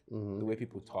dialogue, Mm-hmm. the way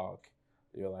people talk,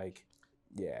 you're like,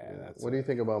 yeah. That's What do you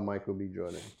think about Michael B.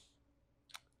 Jordan?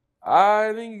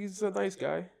 I think he's a nice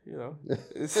guy.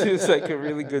 It's just like a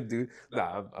really good dude.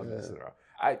 Nah, I'm Yeah. messing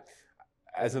around.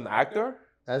 As an actor,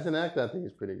 As an actor, I think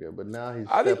he's pretty good, but now he's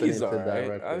I think stepping he's into alright.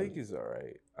 directing. I think he's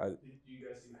alright. Did you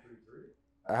guys see Creed 3?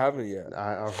 I haven't yet.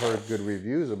 I've heard good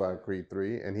reviews about Creed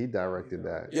 3, and he directed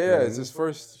that. Yeah, it's Mhm. his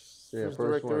first first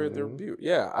director one, debut.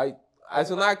 Yeah,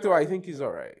 as an actor, I think he's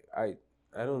alright. I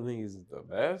don't think he's the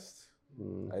best.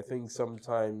 Mm. I think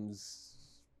sometimes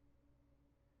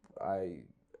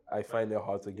I find it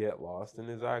hard to get lost in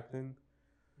his acting,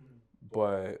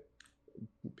 but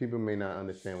People may not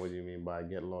understand what you mean by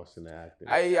get lost in the acting.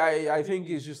 I think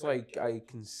it's just like I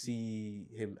can see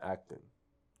him acting,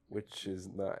 which is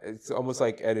not. It's almost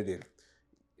like editing.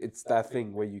 It's that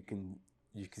thing where you can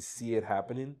see it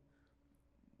happening,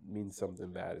 means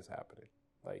something bad is happening.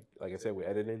 Like I said, with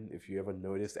editing, if you ever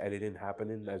notice editing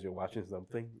happening as you're watching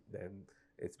something, then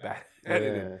it's bad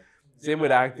editing. Yeah. Same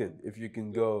with acting. If you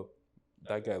can go,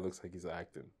 that guy looks like he's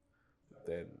acting,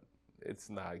 then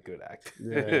it's not good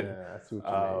acting. Yeah, I see what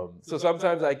you mean. So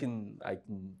sometimes I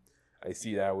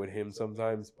see that with him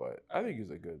sometimes, but I think he's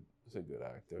a good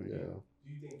actor. Yeah. Do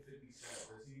you think 50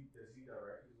 Cent, does he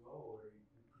direct as well, or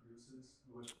he produces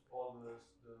with all the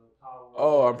power?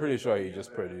 Oh, I'm pretty sure he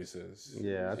just produces.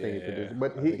 Yeah, I think he Yeah, produced.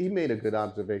 But I he think made a good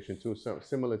observation too,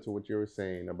 similar to what you were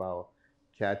saying about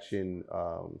catching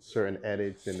certain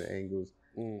edits and angles.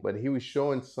 Mm. But he was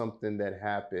showing something that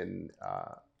happened,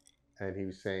 and he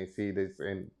was saying, "See this,"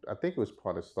 and I think it was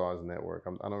part of Stars Network.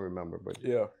 I don't remember, but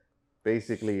Yeah.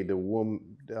 basically, the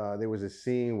woman there was a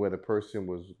scene where the person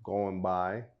was going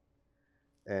by,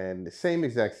 And the same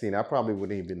exact scene, I probably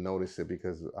wouldn't even notice it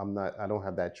because I don't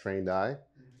have that trained eye.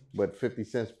 But 50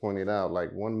 Cent pointed out,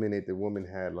 like 1 minute the woman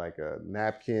had like a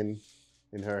napkin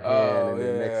in her hand, Oh and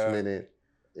the next yeah, minute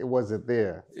it wasn't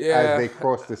there. As yeah. they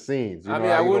crossed the scenes, you I know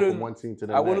mean, how you go from one scene to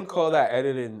the I wouldn't next. call that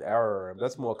editing error.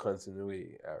 That's more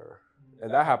continuity error,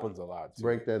 and that happens a lot too.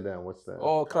 Break that down. What's that?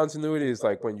 Oh, continuity is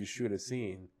like when you shoot a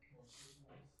scene,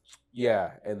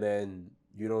 yeah, and then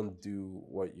you don't do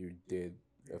what you did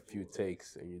a few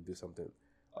takes, and you do something.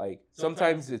 Like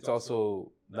sometimes it's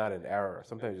also not an error.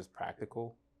 Sometimes it's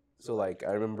practical. So like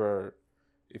I remember,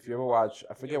 if you ever watch,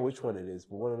 I forget which one it is,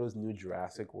 but one of those new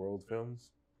Jurassic World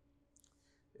films.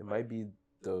 It might be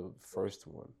the first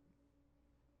one.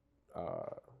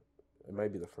 Uh, it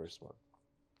might be the first one.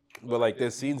 But like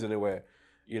there's scenes in it where,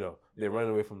 they run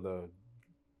away from the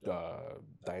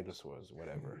dinosaurs,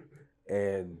 whatever,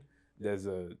 and there's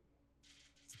a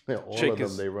All chick of them,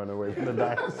 is they run away from the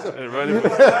dinosaurs. they're running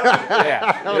from,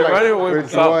 yeah, they're running away from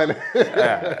Which something. one?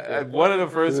 Yeah, one of the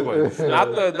first ones,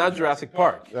 not Jurassic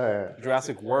Park, Yeah.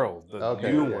 Jurassic World, the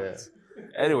Okay, new yeah. ones.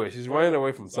 Anyway, she's running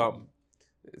away from something.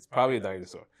 It's probably a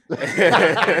dinosaur,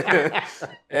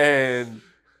 and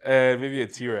maybe a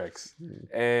T-Rex.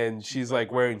 And she's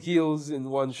like wearing heels in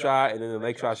one shot, and then the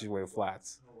next shot she's wearing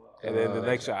flats, and then the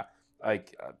next shot,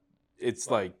 like it's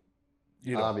like,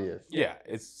 Obvious. yeah,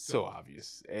 it's so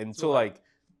obvious, and so like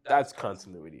that's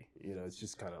continuity. It's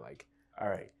just kind of like, all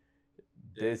right,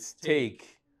 this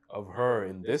take of her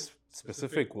in this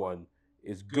specific one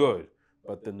is good,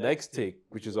 but the next take,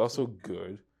 which is also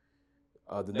good,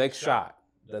 the next shot,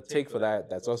 the take for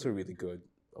that's also really good.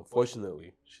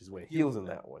 Unfortunately, she's wearing heels in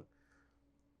that one.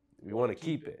 We want to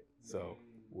keep it, so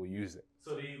we'll use it.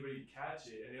 So they really catch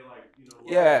it, and they're like,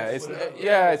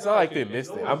 It's not like they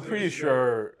missed it. I'm pretty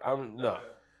sure. No.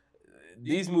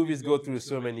 These movies go through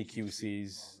so many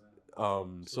QCs,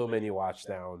 so many watch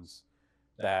downs,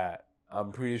 that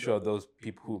I'm pretty sure those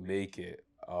people who make it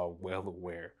are well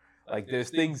aware. Like there's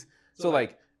things. So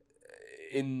like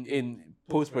in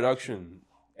post production,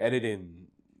 editing,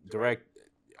 direct,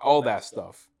 all that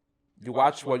stuff, you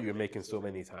watch what you're making so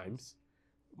many times,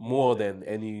 more than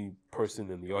any person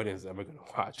in the audience is ever gonna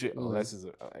watch it, unless it's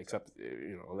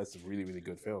unless it's a really really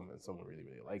good film and someone really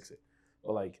really likes it.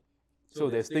 But like, so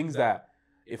there's things that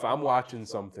if I'm watching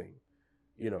something,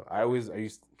 I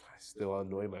still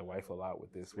annoy my wife a lot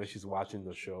with this when she's watching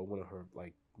the show, one of her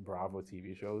like Bravo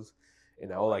TV shows,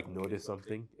 and I'll like notice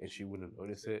something and she wouldn't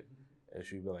notice it, and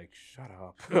she'd be like, "Shut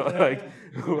up!" Like,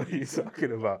 what are you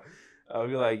talking about? I'll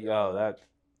be like, "Yo, that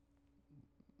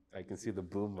I can see the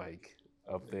boom mic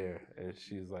up there," and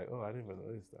she's like, "Oh, I didn't even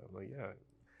notice that." I'm like,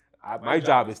 "Yeah, my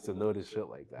job is to notice shit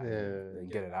like that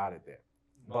and get it out of there."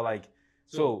 But like,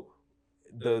 so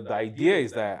the idea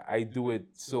is that I do it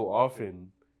so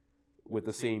often with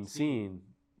the same scene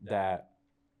that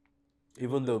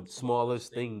even the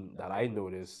smallest thing that I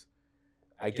notice,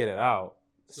 I get it out,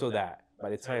 so that by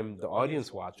the time the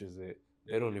audience watches it,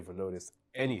 they don't even notice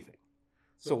anything.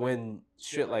 So when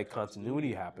shit like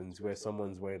continuity happens, where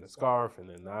someone's wearing a scarf and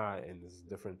they're not, and it's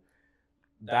different,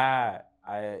 that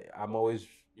I'm always,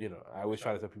 I always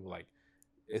try to tell people, like,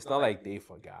 it's not like they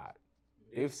forgot.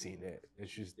 They've seen it.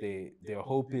 It's just they're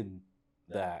hoping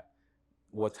that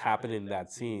what's happening in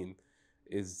that scene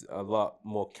is a lot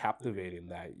more captivating,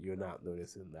 that you're not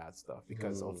noticing that stuff,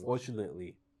 because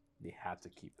unfortunately they had to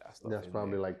keep that stuff. That's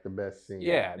probably there. like the best scene.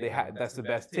 Yeah, that's the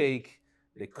best take.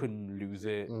 They couldn't lose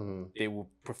it. They would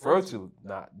prefer to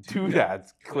not do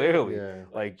that. Clearly,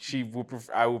 like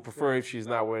I would prefer if she's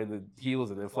not wearing the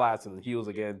heels and then flats and the heels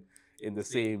again in the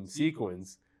same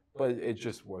sequence. But it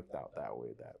just worked out that way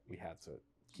that we had to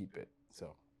keep it.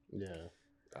 So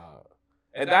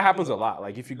and that happens a lot.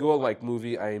 Like if you go on like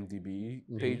movie IMDb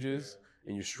pages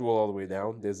and you scroll all the way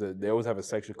down, they always have a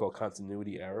section called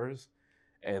continuity errors,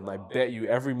 and I bet you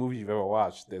every movie you've ever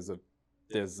watched, there's a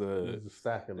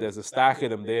stack of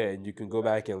them there, and you can go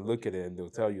back and look at it, and they'll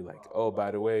tell you like, oh,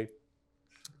 by the way,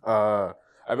 I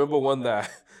remember one that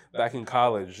back in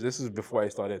college. This is before I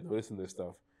started noticing this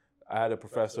stuff. I had a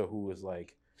professor who was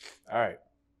like, all right,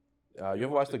 you ever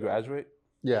watch The Graduate?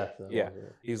 Yeah. Yeah.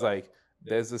 He's like,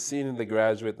 there's a scene in The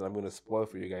Graduate that I'm going to spoil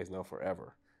for you guys now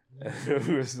forever. And it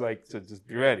was like, so just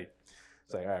be ready.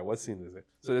 It's like, all right, what scene is it?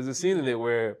 So there's a scene in it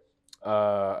where,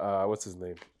 what's his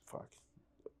name? Fuck.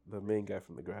 The main guy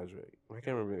from The Graduate. I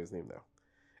can't remember his name now.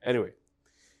 Anyway,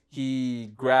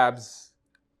 he grabs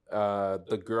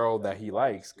the girl that he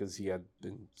likes because he had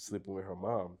been sleeping with her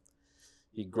mom.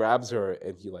 He grabs her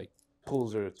and he like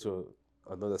pulls her to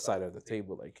another side of the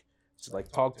table, like to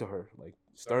like talk to her like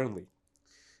sternly.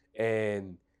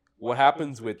 And what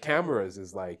happens with cameras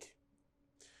is like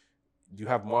you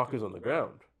have markers on the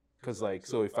ground. Because, like,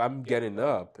 so if I'm getting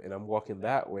up and I'm walking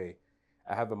that way,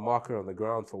 I have a marker on the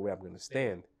ground for where I'm going to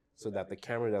stand so that the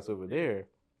camera that's over there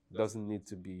doesn't need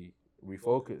to be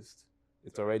refocused.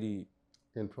 It's already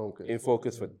In focus. in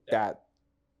focus for that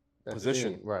That's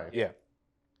position. it, right. Yeah.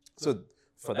 So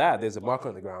for that, there's a marker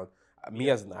on the ground. Me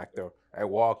as an actor, I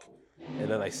walk and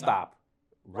then I stop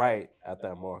right at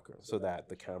that marker so that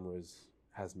the camera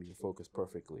has me in focus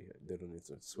perfectly. They don't need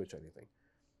to switch anything.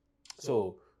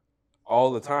 So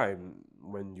all the time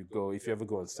when you go, if you ever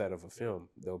go on set of a film,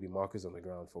 there'll be markers on the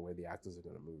ground for where the actors are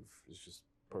going to move. It's just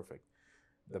perfect.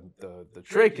 The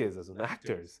trick is, as an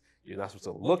actor, you're not supposed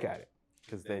to look at it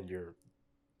because then you're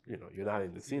not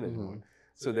in the scene anymore. Mhm.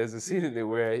 So there's a scene in there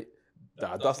where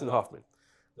Dustin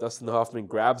Hoffman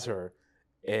grabs her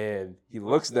and he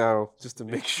looks down just to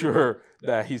make sure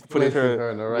that he's putting Placing her her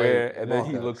in the right where, and then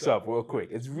he marker. looks up real quick.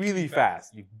 It's really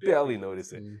fast. You barely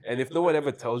notice it. Mhm. And if no one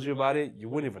ever tells you about it, you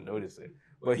wouldn't even notice it.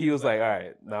 But he was like, all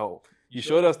right, now you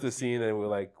showed us the scene and we're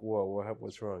like, whoa,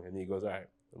 what's wrong? And he goes, all right,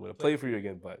 I'm going to play for you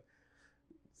again, but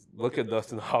look at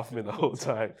Dustin Hoffman the whole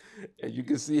time. And you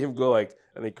can see him go like,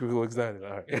 and then quickly looks down and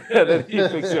all right. And then he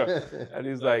picks you up. And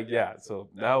he's like, yeah. So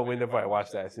now whenever I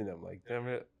watch that scene, I'm like, damn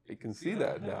it, you can see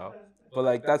that now. But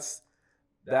like that's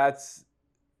that's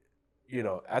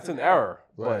an error.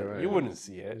 Right, But right. you wouldn't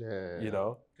see it,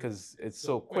 Yeah. because it's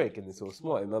so quick and it's so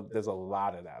small. And there's a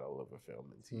lot of that all over film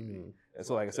and TV. Mhm. And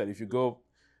so like I said, if you go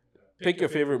pick your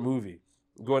favorite movie,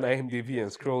 go on IMDb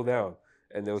and scroll down,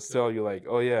 and they'll tell you like,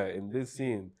 oh yeah, in this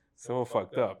scene, someone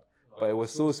fucked up, but it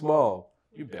was so small,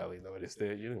 you barely noticed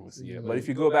it. You didn't even see it. But if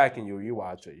you go back and you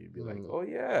watch it, you'd be like, oh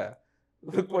yeah,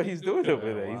 look what he's doing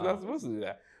over there. He's not supposed to do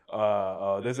that.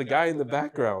 There's a guy in the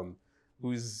background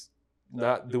who's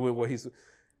not doing what he's.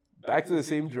 Back to the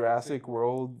same Jurassic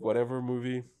World, whatever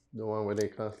movie, The one where they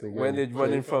constantly when they're getting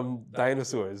running chased? from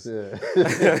dinosaurs. Yeah.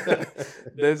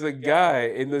 There's a guy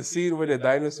in the scene where the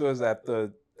dinosaurs at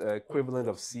the equivalent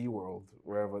of SeaWorld,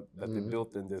 wherever that they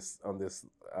built on this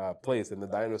place, and the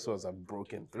dinosaurs are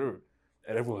broken through,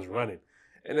 and everyone's running.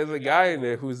 And there's a guy in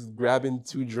there who's grabbing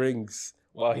 2 drinks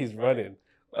while he's running.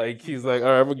 Like he's like, all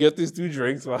right, I'm gonna get these 2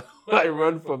 drinks while I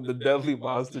run from the deadly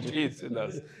monster chasing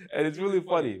us. And it's really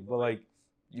funny, but like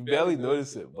you barely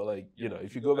notice it. But like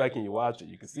if you go back and you watch it,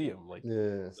 you can see him. Like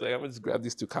Yeah. so I'm gonna just grab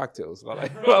these 2 cocktails while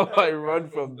I run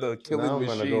from the killing Now I'm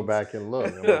machine. gonna go back and look.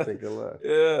 I'm gonna take a look.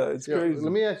 Yeah, it's Yeah, crazy.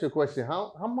 let me ask you a question.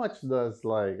 How much does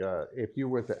if you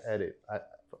were to edit,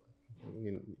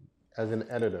 as an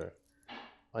editor,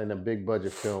 in a big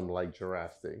budget film like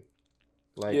Jurassic,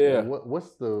 like Yeah.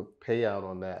 what's the payout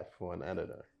on that for an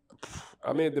editor,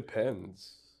 I mean, it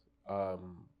depends. or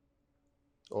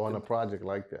on a project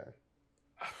like that?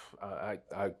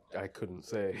 I couldn't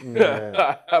say.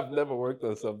 Yeah. I've never worked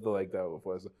on something like that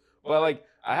before. But like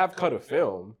I have cut a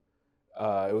film.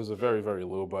 It was a very, very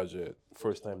low budget,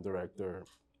 first time director.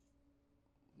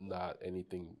 Not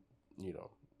anything,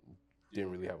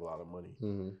 didn't really have a lot of money.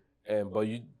 Mm-hmm. But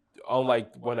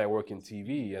unlike when I work in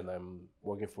TV and I'm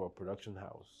working for a production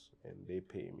house and they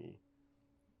pay me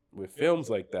with films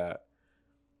like that,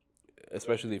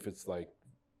 especially if it's like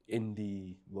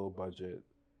indie, low budget,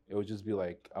 it would just be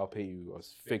like, I'll pay you a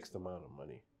fixed amount of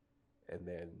money, and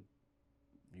then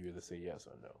you either say yes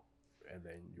or no, and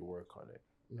then you work on it,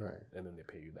 Right. and then they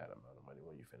pay you that amount of money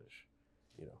when you finish,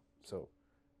 So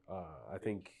I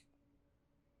think,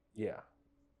 yeah.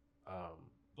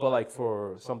 But like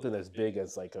for something as big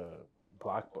as like a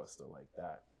blockbuster like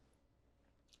that,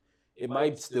 it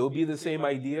might still be the same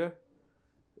idea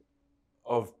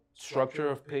of structure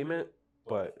of payment,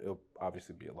 but it'll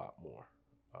obviously be a lot more,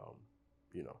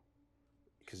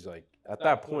 because like at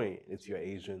that point it's your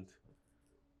agent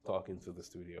talking to the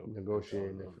studio,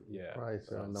 Negotiating the yeah. price.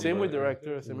 Same with number.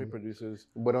 directors, same with producers.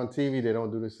 But on TV, they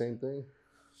don't do the same thing.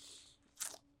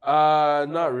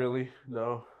 Not really,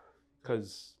 no,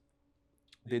 because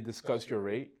they discuss your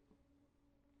rate.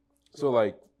 So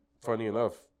like, funny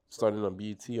enough, starting on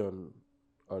BET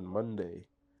on Monday,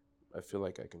 I feel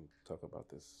like I can talk about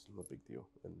this. No big deal.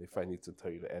 And if I need to tell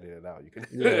you to edit it out, you can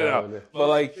edit it out. But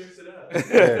like,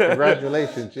 Yeah,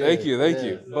 congratulations. thank you.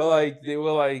 Yeah. But like, they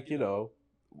were like,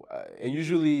 and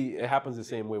usually it happens the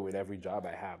same way with every job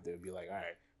I have. They'll be like, all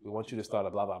right, we want you to start a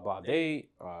blah blah blah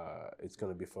date. It's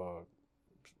gonna be for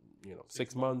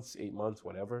 6 months, 8 months,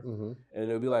 whatever. Mm-hmm. And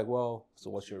they'll be like, well, so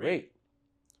what's your rate?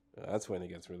 That's when it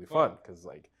gets really fun because,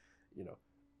 like,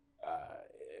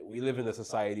 we live in a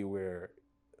society where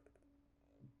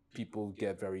people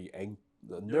get very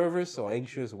nervous or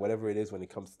anxious or whatever it is when it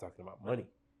comes to talking about money,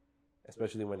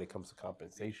 especially when it comes to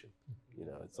compensation.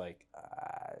 It's like,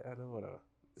 I don't want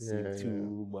to see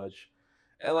too much.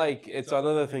 And like, it's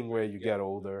another thing where you get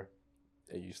older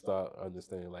and you start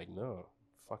understanding, like, no,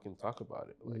 fucking talk about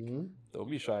it. Like, don't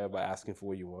be shy about asking for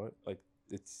what you want. Like,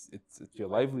 it's your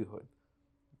livelihood.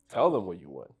 Tell them what you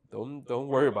want. Don't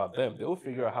worry about them. They'll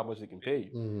figure out how much they can pay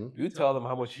you. You tell them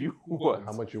how much you want.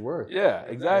 How much you're worth. Yeah,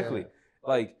 exactly. Yeah.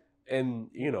 Like, and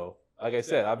like I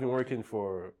said, I've been working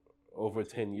for over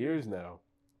 10 years now.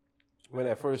 When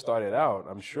I first started out,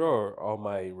 I'm sure all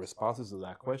my responses to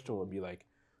that question would be like,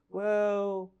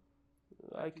 well,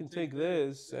 I can take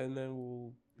this and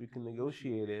then we can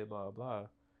negotiate it, blah, blah.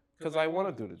 Because I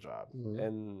want to do the job.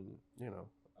 And,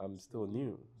 I'm still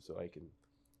new, so I can.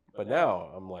 But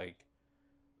now I'm like,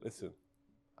 listen,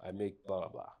 I make blah, blah,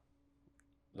 blah.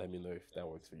 Let me know if that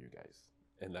works for you guys.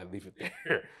 And I leave it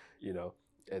there,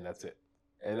 and that's it.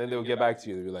 And then they'll get back to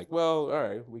you. They'll be like, well, all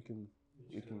right, we can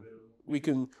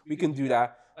do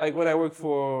that. Like when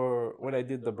I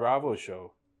did the Bravo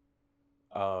show,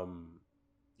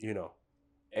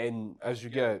 and as you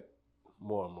get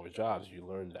more and more jobs, you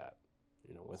learn that,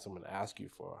 when someone asks you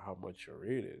for how much your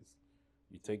rate is,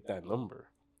 you take that number,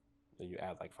 then you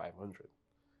add like 500,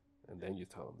 and then you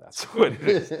tell them that's what it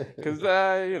is. Because,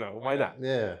 why not?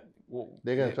 Yeah. Well,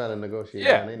 they're going to try to negotiate.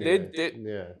 Yeah,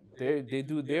 anyway. they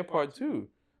do their part too.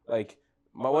 Like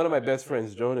one of my best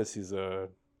friends, Jonas, he's a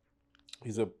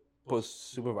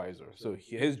post supervisor. So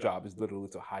his job is literally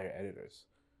to hire editors,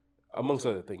 amongst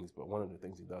other things. But one of the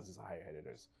things he does is hire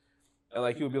editors. And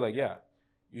like he would be like, yeah,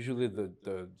 usually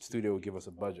the studio will give us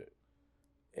a budget,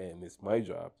 and it's my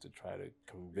job to try to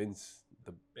convince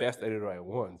the best editor I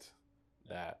want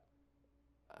that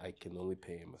I can only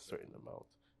pay him a certain amount,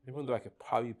 even though I could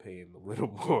probably pay him a little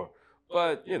more.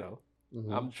 But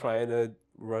I'm trying to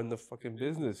run the fucking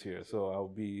business here, so I'll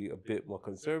be a bit more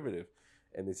conservative.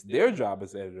 And it's their job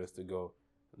as editors to go,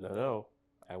 no,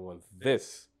 I want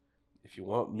this. If you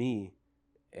want me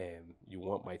and you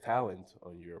want my talent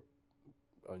on your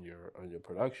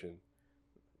production,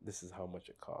 this is how much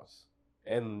it costs.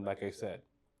 And like I said,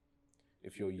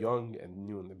 if you're young and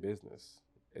new in the business,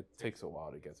 it takes a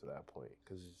while to get to that point,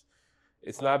 because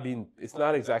it's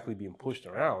not exactly being pushed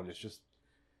around. It's just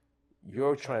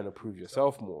you're trying to prove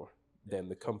yourself more than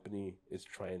the company is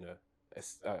trying to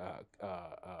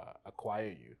acquire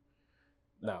you.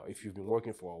 Now, if you've been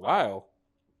working for a while,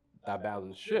 that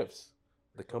balance shifts.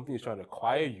 The company is trying to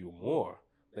acquire you more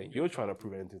than you're trying to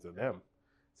prove anything to them.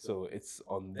 So it's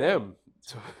on them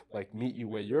to like meet you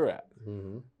where you're at.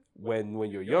 When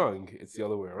you're young, it's the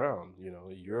other way around.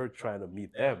 You're trying to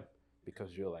meet them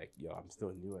because you're like, yo, I'm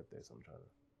still new at this. I'm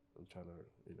trying to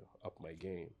up my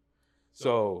game.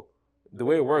 So the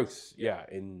way it works,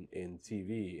 in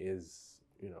TV is,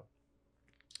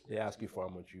 they ask you for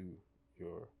how much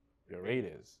your rate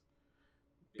is.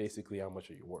 Basically, how much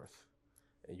are you worth?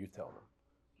 And you tell them.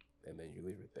 And then you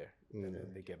leave it there. And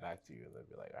then they get back to you and they'll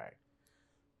be like, all right,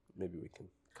 maybe we can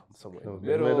come somewhere in the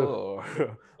middle.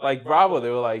 Or like Bravo, they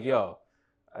were like, yo,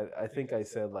 I think I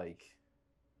said I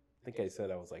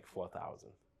was like 4,000.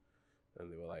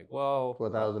 And they were like, well,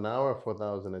 4,000 an hour or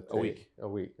 4,000 a week? A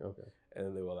week, okay.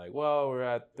 And they were like, well, we're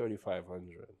at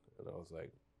 3,500. And I was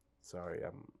like, sorry,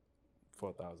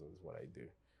 4,000 is what I do.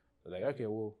 They're like, okay,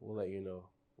 we'll let you know.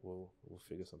 We'll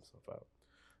figure some stuff out.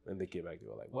 And they came back. They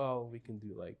were like, well, we can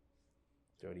do like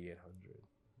 3,800.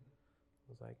 I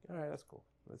was like, all right, that's cool.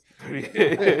 Let's do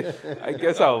 38. I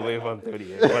guess I'll live on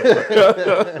 38.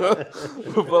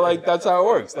 But like, that's how it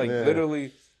works. Like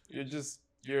literally,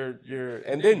 you're,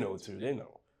 and they know too. They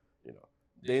know,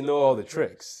 they know all the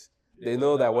tricks. They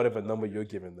know that whatever number you're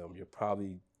giving them, you're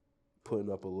probably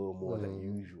putting up a little more than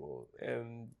usual,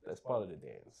 and that's part of the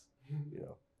dance,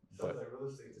 But like real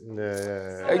estate.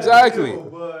 Yeah. Exactly.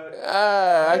 But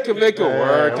I can make it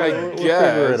work. I we'll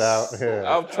guess. figure it out.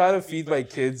 Yeah. I'm trying to feed my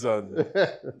kids on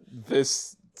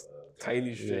this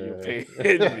tiny shit you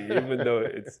paid me, even though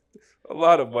it's a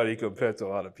lot of money compared to a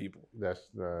lot of people. That's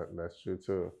true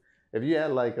too. If you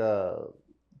had like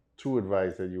two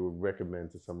advice that you would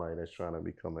recommend to somebody that's trying to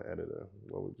become an editor,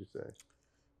 what would you say?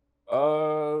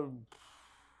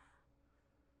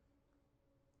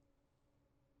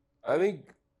 I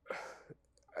think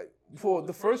for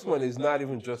the first one is not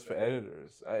even just for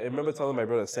editors. I remember telling my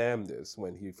brother Sam this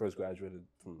when he first graduated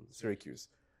from Syracuse,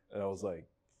 and I was like,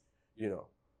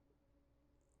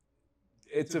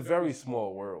 it's a very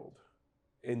small world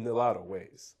in a lot of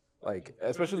ways. Like,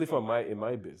 especially in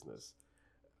my business.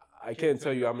 I can't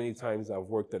tell you how many times I've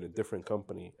worked at a different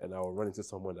company and I will run into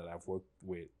someone that I've worked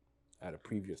with at a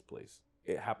previous place.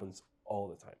 It happens all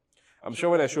the time. I'm sure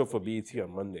when I show up for BET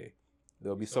on Monday,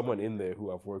 there'll be someone in there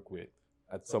who I've worked with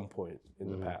at some point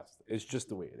in the past. It's just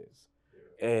the way it is.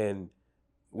 And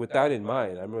with that in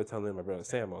mind, I remember telling my brother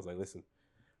Sam, I was like, listen,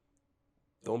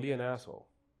 don't be an asshole.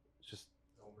 Just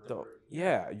don't. Remember.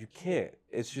 Yeah, you can't.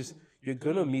 It's just you're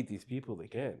gonna meet these people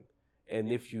again,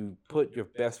 and if you put your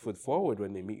best foot forward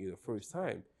when they meet you the first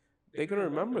time, they're gonna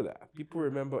remember that. People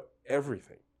remember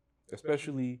everything,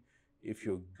 especially if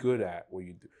you're good at what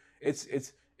you do. It's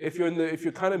if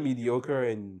you're kind of mediocre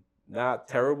and not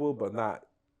terrible but not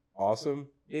awesome,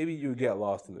 maybe you get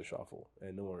lost in the shuffle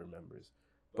and no one remembers.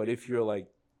 But if you're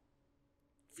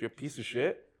a piece of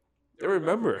shit, they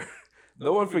remember.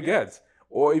 No one forgets.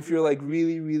 Or if you're like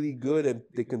really, really good and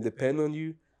they can depend on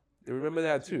you, they remember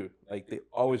that too. Like they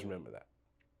always remember that.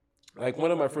 Like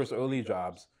one of my first early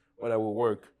jobs when I would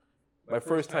work, my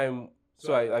first time,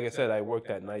 so like I said, I worked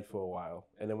at night for a while.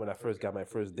 And then when I first got my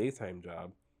first daytime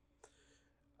job,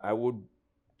 I would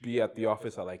be at the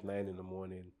office at like 9 in the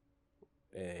morning.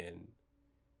 And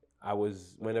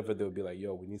whenever they would be like,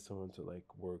 yo, we need someone to like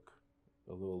work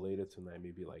a little later tonight,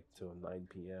 maybe like till 9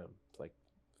 p.m. It's like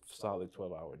solid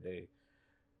 12-hour day.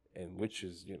 And which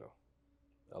is,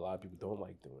 a lot of people don't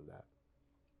like doing that.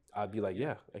 I'd be like,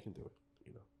 yeah, I can do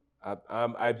it.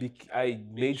 I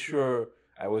made sure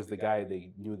I was the guy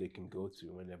they knew they can go to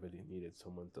whenever they needed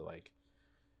someone to like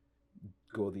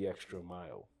go the extra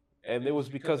mile. And it was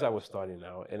because I was starting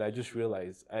out, and I just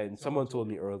realized, and someone told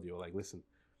me earlier, like, listen,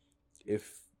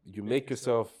 if you make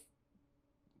yourself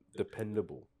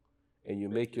dependable and you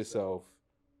make yourself,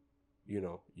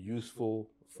 useful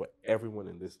for everyone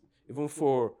in this, even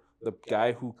for the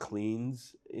guy who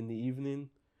cleans in the evening,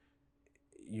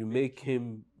 you make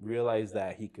him realize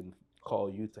that he can call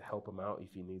you to help him out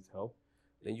if he needs help,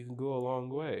 then you can go a long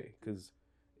way. Because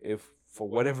if for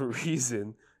whatever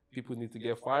reason people need to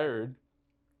get fired,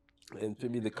 and to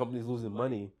me the company's losing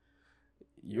money,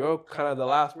 you're kind of the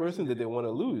last person that they want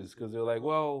to lose, because they're like,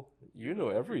 well, you know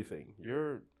everything.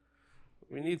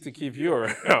 We need to keep you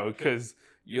around because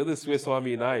you're the Swiss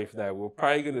Army knife that we're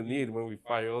probably gonna need when we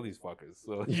fire all these fuckers.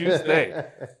 So you stay.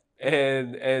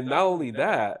 And not only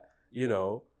that,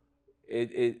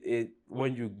 it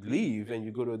when you leave and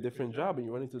you go to a different job and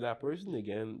you run into that person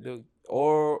again,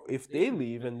 or if they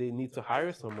leave and they need to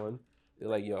hire someone, they're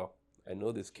like, yo, I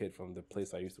know this kid from the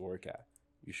place I used to work at.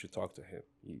 You should talk to him.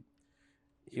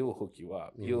 He'll hook you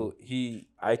up. Mm-hmm.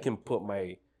 I can put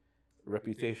my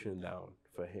reputation down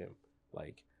for him.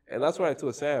 And that's what I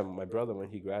told Sam, my brother, when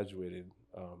he graduated.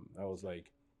 I was like,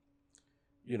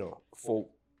 for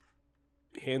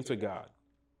hand to God,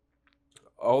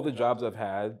 all the jobs I've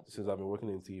had since I've been working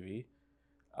in TV,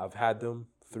 I've had them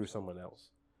through someone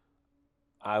else.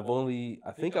 I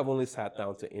think I've only sat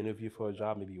down to interview for a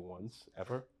job maybe once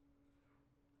ever.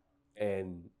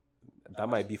 And that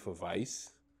might be for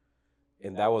Vice.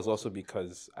 And that was also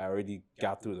because I already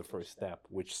got through the first step,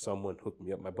 which someone hooked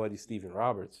me up. My buddy, Steven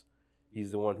Roberts,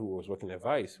 he's the one who was working at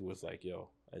Vice, who was like, yo,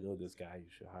 I know this guy,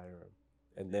 you should hire him.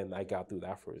 And then I got through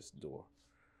that first door.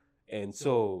 And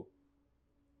so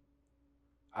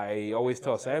I always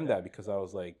tell Sam that, because I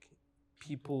was like,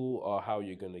 people are how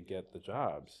you're going to get the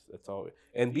jobs. That's all.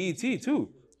 And BET, too.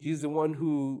 He's the one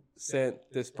who sent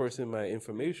this person my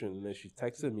information. And then she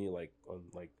texted me on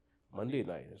Monday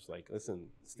night. It's like, listen,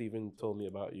 Steven told me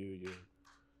about you.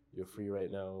 You're free right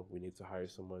now. We need to hire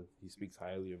someone. He speaks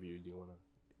highly of you. Do you want to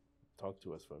talk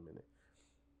to us for a minute?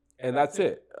 And that's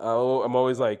it. I'm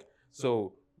always like,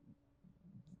 so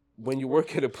when you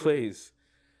work at a place,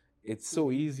 it's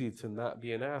so easy to not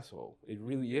be an asshole. It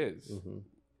really is. Mm-hmm.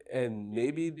 And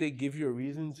maybe they give you a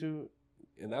reason to,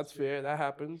 and that's fair. That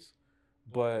happens.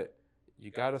 But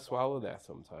you got to swallow that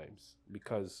sometimes,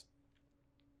 because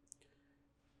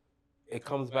it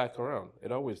comes back around.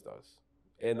 It always does.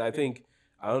 And I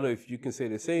don't know if you can say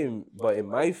the same, but in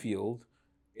my field,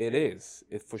 it is.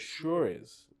 It for sure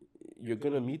is. You're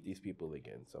going to meet these people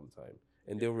again sometime,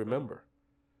 and they'll remember.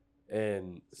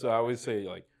 And so I always say,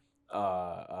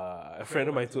 a friend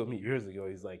of mine told me years ago,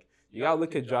 he's like, you got to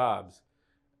look at jobs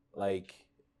like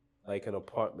an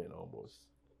apartment almost.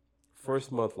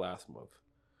 First month, last month.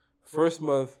 First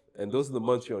month, and those are the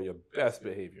months you're on your best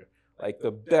behavior. Like the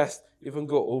best, even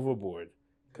go overboard.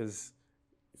 Because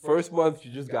first month,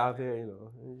 you just got there,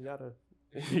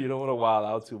 you don't want to wild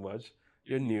out too much.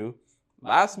 You're new.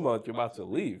 Last month, you're about to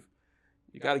leave.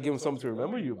 You got to give them something to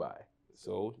remember you by.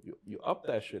 So you up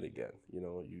that shit again.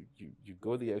 You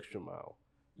go the extra mile,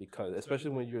 because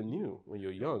especially when you're new, when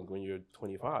you're young, when you're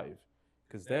 25,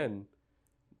 because then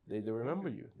they remember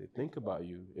you. They think about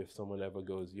you. If someone ever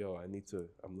goes, yo,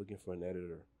 I'm looking for an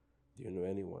editor. Do you know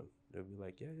anyone? They'll be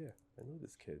like, yeah, I know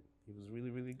this kid. He was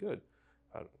really, really good.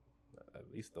 At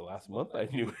least the last month I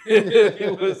knew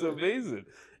it was amazing,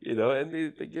 and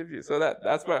they give you. So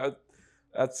that's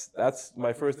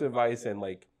my first advice. And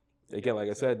again, like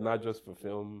I said, not just for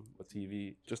film or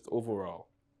TV, just overall,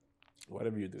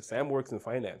 whatever you do. Sam works in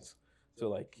finance, so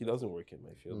like he doesn't work in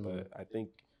my field, but I think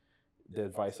the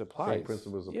advice applies. Same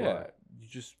principles apply. Yeah,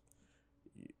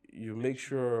 you make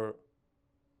sure.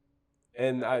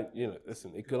 And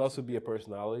listen, it could also be a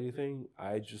personality thing.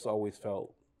 I just always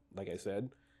felt, like I said,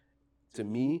 to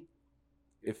me,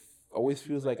 it always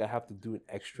feels like I have to do an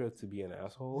extra to be an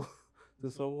asshole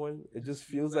to someone. It just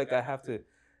feels like I have to,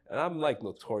 and I'm like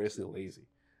notoriously lazy.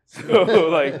 So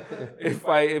like,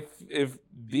 if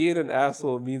being an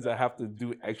asshole means I have to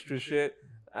do extra shit,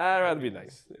 I'd rather be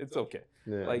nice. It's okay.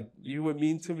 Yeah. Like, you were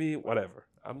mean to me, whatever.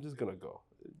 I'm just gonna go.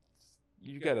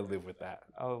 You gotta live with that.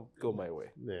 I'll go my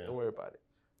way. Yeah. Don't worry about it.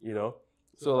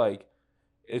 So like,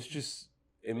 it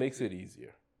makes it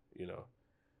easier.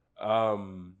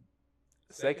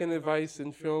 Second advice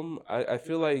in film, I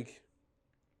feel like,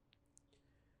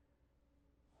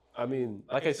 I mean,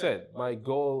 like I said, my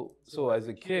goal, so as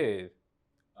a kid,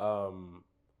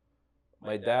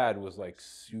 my dad was like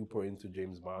super into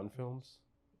James Bond films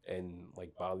and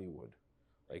like Bollywood.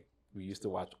 Like, we used to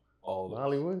watch all those.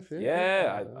 Bollywood,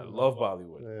 Yeah, I love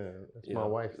Bollywood. Yeah, that's my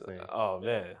wife's thing. Oh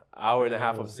man, hour and a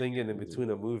half of singing in between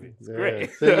a movie. It's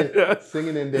great.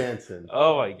 Singing and dancing.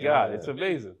 Oh my God, it's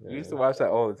amazing. We used to watch that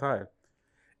all the time.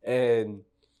 And,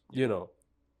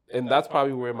 and that's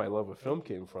probably where my love of film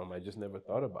came from. I just never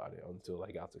thought about it until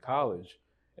I got to college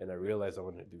and I realized I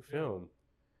wanted to do film.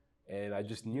 And I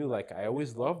just knew, like, I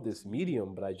always loved this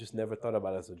medium, but I just never thought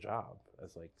about it as a job,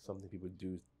 as like something people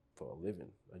do for a living.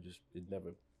 It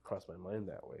never crossed my mind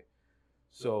that way.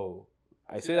 So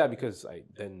I say that because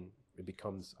then it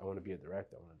becomes, I want to be a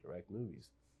director. I want to direct movies.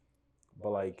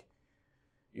 But like,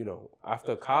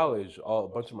 after college, a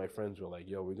bunch of my friends were like,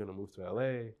 yo, we're going to move to LA.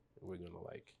 And we're going to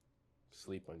like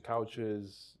sleep on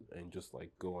couches and just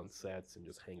like go on sets and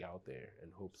just hang out there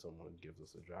and hope someone gives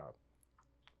us a job.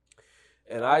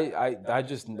 And that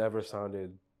just never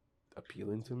sounded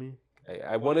appealing to me.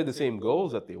 I wanted the same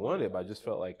goals that they wanted, but I just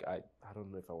felt like I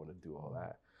don't know if I want to do all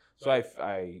that. So I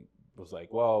was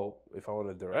like, well, if I want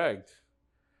to direct,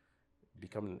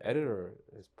 becoming an editor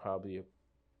is probably a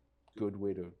good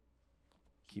way to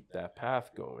keep that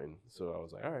path going. So I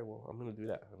was like, all right, well, I'm going to do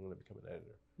that. I'm going to become an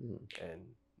editor.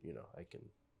 And, I can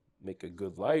make a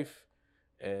good life.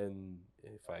 And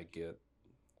if I get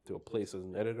to a place as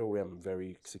an editor where I'm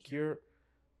very secure,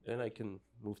 then I can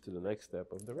move to the next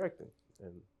step of directing.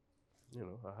 And,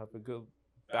 I'll have a good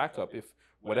backup. If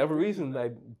whatever reason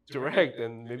I direct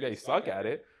and maybe I suck at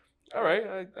it, all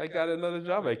right, I got another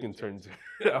job I can turn to.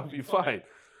 I'll be fine.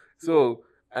 So,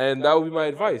 and that would be my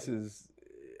advice is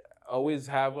always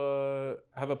have a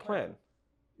plan.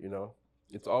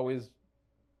 It's always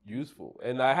useful.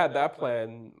 And I had that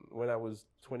plan when I was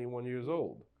 21 years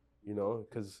old,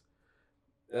 because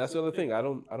that's the other thing. I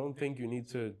don't think you need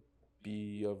to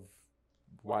be of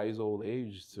wise old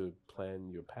age to plan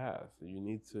your path.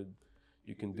 You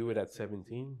can do it at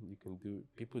 17.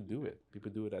 People do it.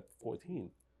 People do it at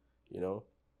 14,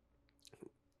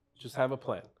 Just have a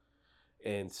plan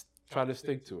and try to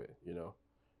stick to it,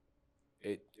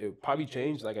 It probably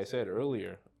changed, like I said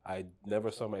earlier. I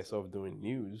never saw myself doing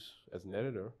news as an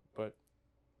editor, but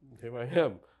here I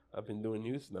am. I've been doing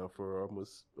news now for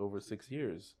almost over 6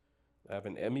 years. I have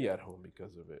an Emmy at home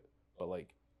because of it. But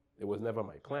like, it was never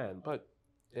my plan, but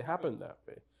it happened that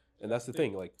way. And that's the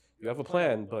thing, like, you have a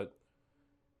plan, but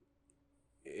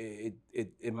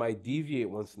it might deviate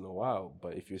once in a while.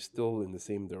 But if you're still in the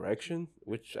same direction,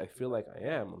 which I feel like I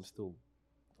am, I'm still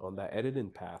on that editing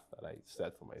path that I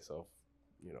set for myself,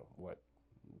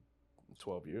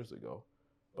 12 years ago.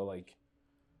 But like,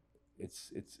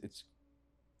 it's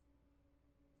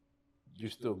you're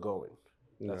still going.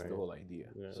 That's the whole idea.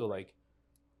 Yeah. So like,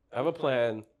 have a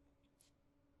plan,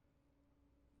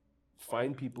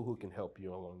 find people who can help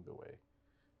you along the way,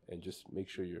 and just make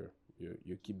sure you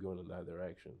keep going in that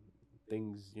direction.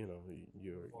 Things, it'll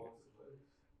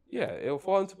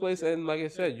fall into place. And like I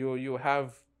said, you'll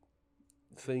have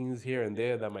things here and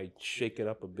there that might shake it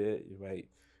up a bit. You might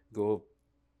go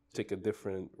take a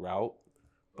different route,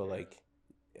 but like,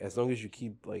 as long as you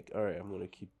keep like, all right, I'm gonna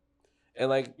keep. And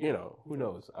like, who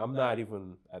knows? I'm not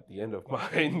even at the end of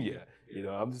mine yet.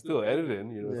 I'm still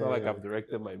editing. It's not like I've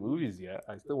directed my movies yet.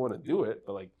 I still want to do it,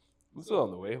 but like, I'm still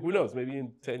on the way. Who knows? Maybe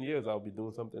in 10 years I'll be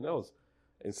doing something else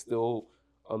and still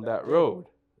on that road.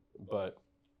 But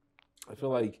I feel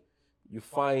like you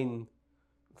find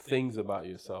things about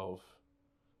yourself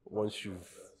once you've,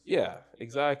 yeah,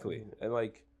 exactly. And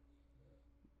like,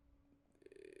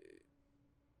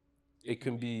 it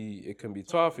can be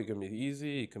tough, it can be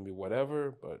easy, it can be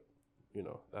whatever, but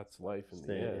that's life in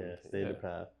the end. Stay the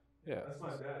path. Yeah. That's my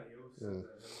dad. He always says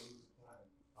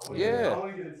that. Yeah. I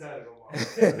want to get it tatted on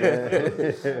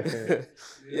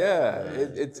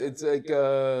It's like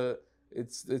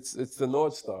it's the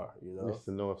North Star, you know. It's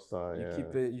the North Star. You Yeah.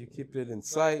 keep it in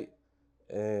sight,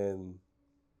 and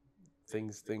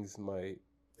things might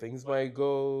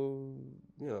go,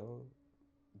 you know,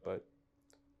 but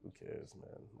who cares,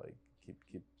 man? Like keep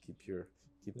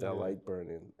that light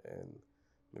burning, and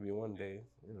maybe one day,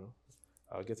 you know,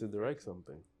 I'll get to direct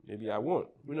something. Maybe I won't.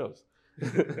 Who knows?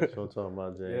 That's what I'm talking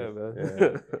about, James. Yeah, man.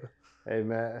 Yeah. Hey,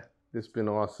 man, this has been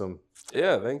awesome.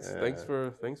 Yeah, thanks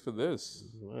for this.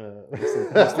 Yeah.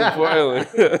 Most importantly.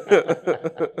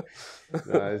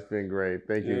 No, it's been great.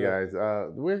 Thank you, Yeah. guys.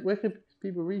 Where can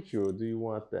people reach you, or do you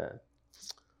want that?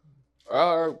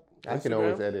 I can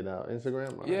always Instagram? edit out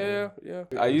Instagram. Yeah.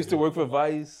 I used to work for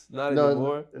Vice, not No,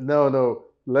 anymore. no.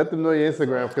 Let them know your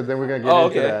Instagram, because then we're gonna get Oh,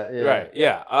 into okay. that. Yeah. Right.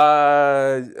 Yeah.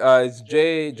 It's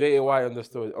JAY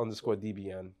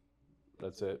 _DBN.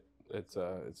 That's it. It's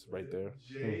right there.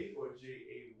 J or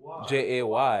JAY? JAY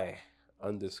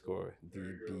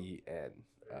 _DBN.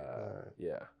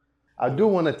 Yeah. I do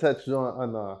want to touch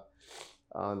on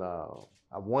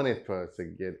I wanted for us to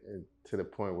get to the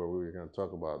point where we were going to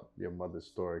talk about your mother's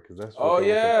story, because that's what Oh was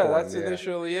yeah, important, that's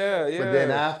initially yeah. But then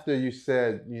after you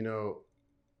said, you know,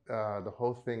 the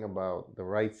whole thing about the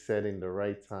right setting, the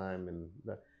right time,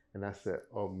 and I said,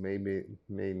 oh, maybe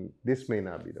this may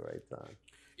not be the right time.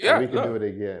 Yeah, we can do it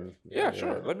again. Yeah,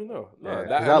 sure. Let me know. No, Yeah.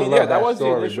 that, 'Cause I mean, yeah, that was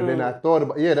story, the initial. But then I thought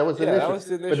about that was the Yeah, initial. that was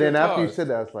the But initial then after you thought. said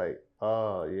that, I was like,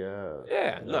 oh yeah.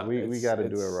 Yeah, You know, no, we got to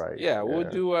do it right. Yeah, we'll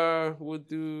do Yeah.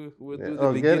 the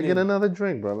Oh, beginning. get another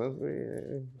drink, brother.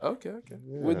 Okay. Yeah.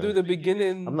 We'll do the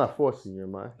beginning. I'm not forcing you,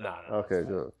 am I? Nah. Okay,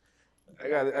 good.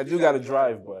 I do got to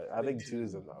drive, but I think 2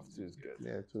 is enough. 2 is good.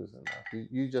 Yeah, 2 is enough.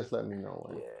 You just let me know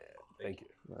when. Yeah. Thank you.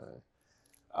 All right.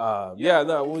 Yeah,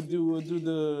 no, we'll do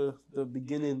the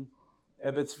beginning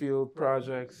Ebbetsfield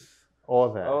projects. All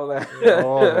that. All that.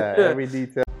 All that. Every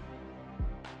detail.